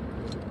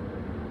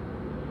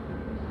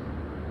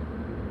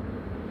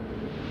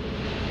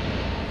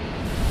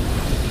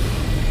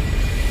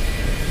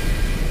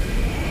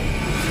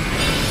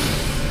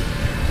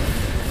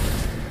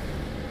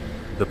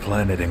 The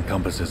planet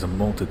encompasses a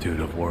multitude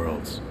of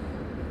worlds,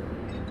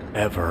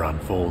 ever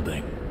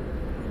unfolding.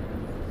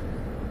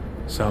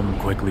 Some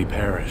quickly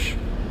perish,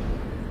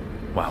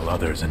 while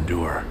others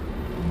endure.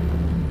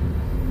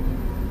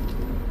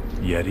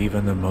 Yet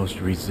even the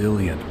most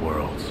resilient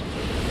worlds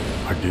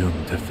are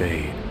doomed to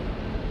fade.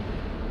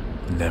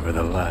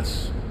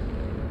 Nevertheless,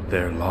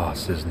 their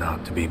loss is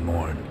not to be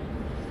mourned.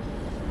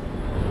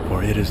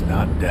 For it is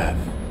not death,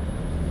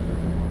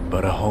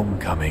 but a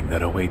homecoming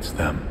that awaits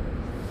them.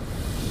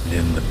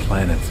 In the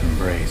planet's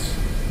embrace,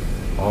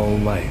 all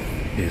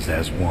life is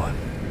as one.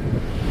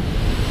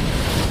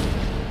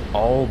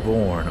 All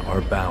born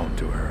are bound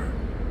to her.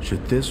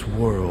 Should this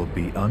world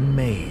be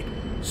unmade,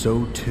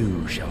 so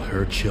too shall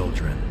her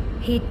children.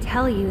 He'd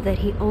tell you that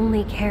he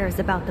only cares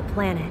about the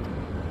planet.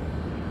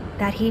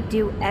 That he'd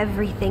do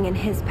everything in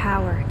his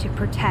power to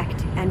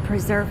protect and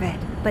preserve it.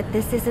 But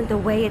this isn't the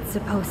way it's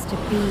supposed to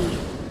be.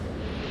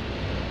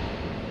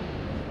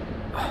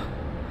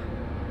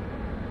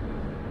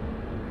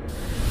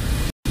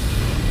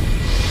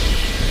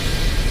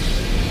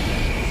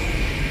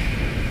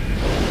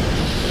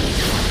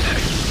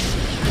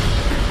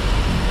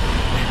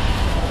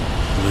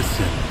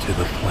 To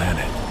the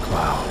planet,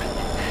 Cloud.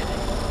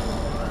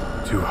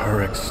 To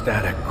her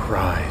ecstatic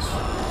cries,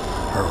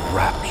 her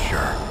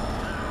rapture.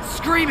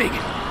 Screaming!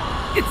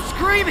 It's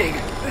screaming!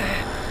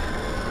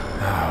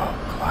 Oh,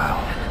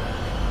 Cloud.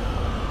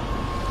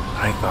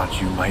 I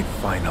thought you might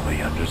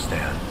finally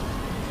understand.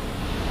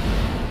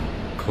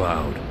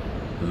 Cloud,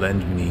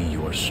 lend me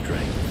your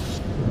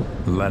strength.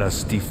 Let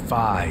us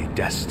defy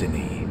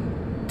destiny.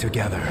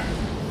 Together.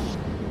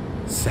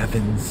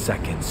 7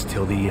 seconds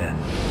till the end.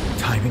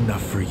 Time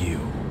enough for you.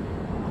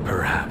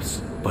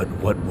 Perhaps, but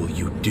what will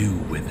you do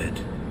with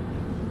it?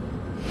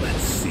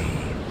 Let's see.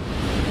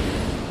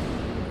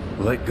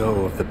 Let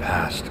go of the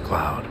past,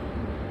 Cloud.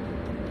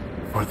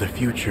 For the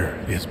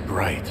future is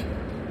bright.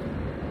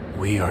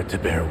 We are to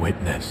bear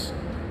witness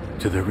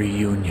to the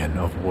reunion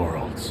of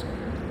worlds.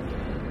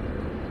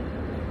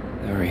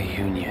 The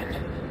reunion.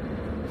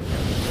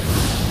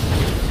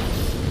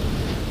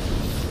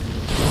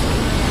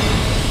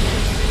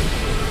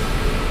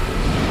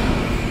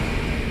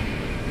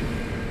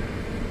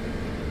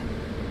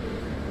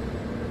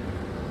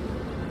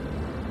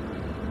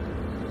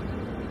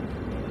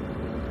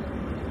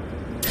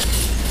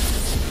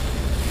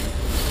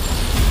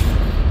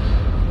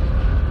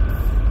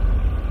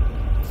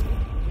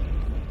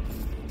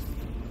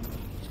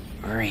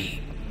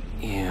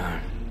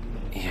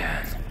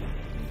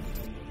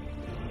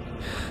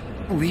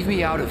 Leave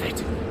me out of it.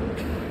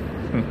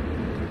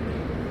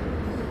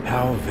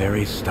 How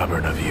very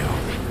stubborn of you.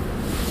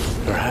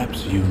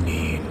 Perhaps you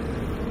need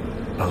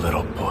a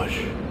little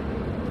push.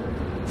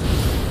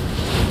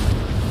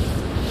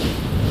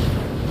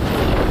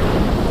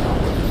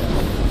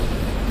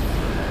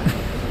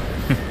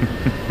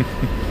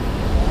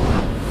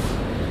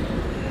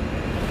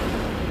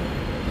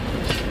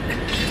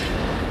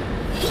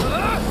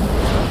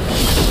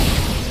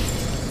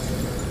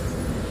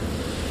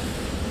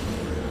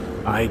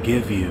 I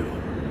give you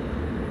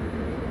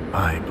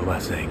my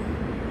blessing.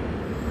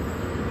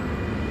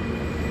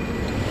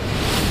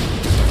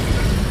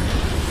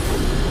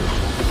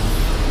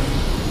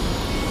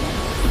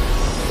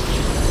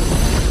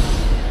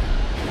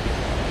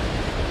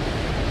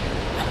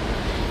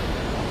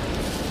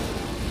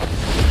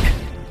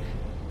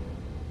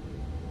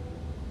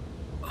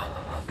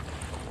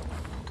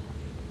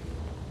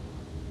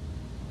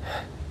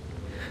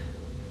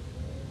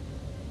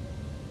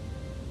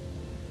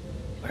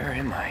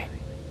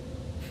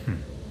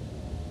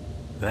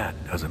 That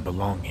doesn't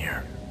belong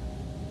here.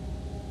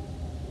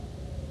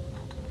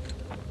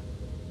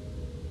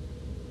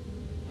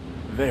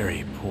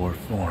 Very poor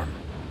form.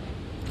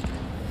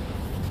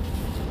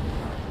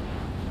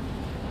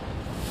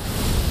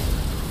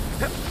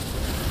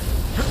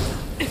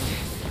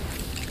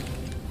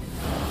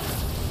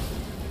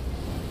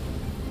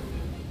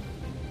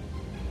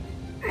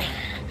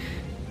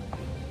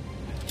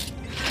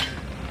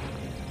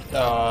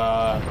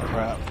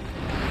 Crap.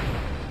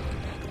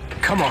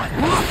 Come on.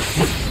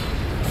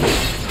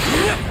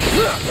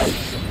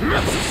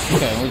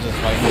 Okay, we're just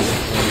fighting this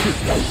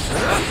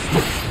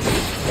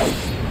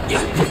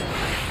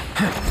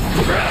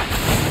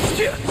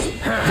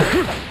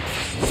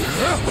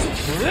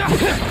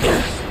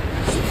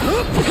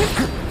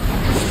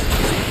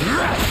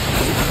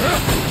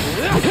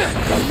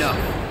No.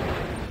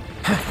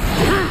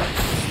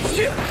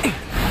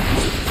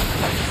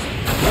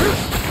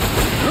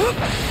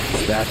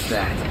 That's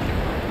that.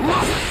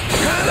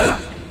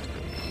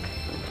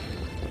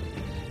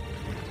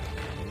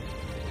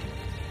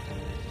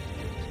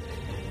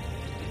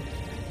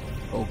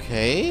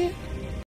 Okay.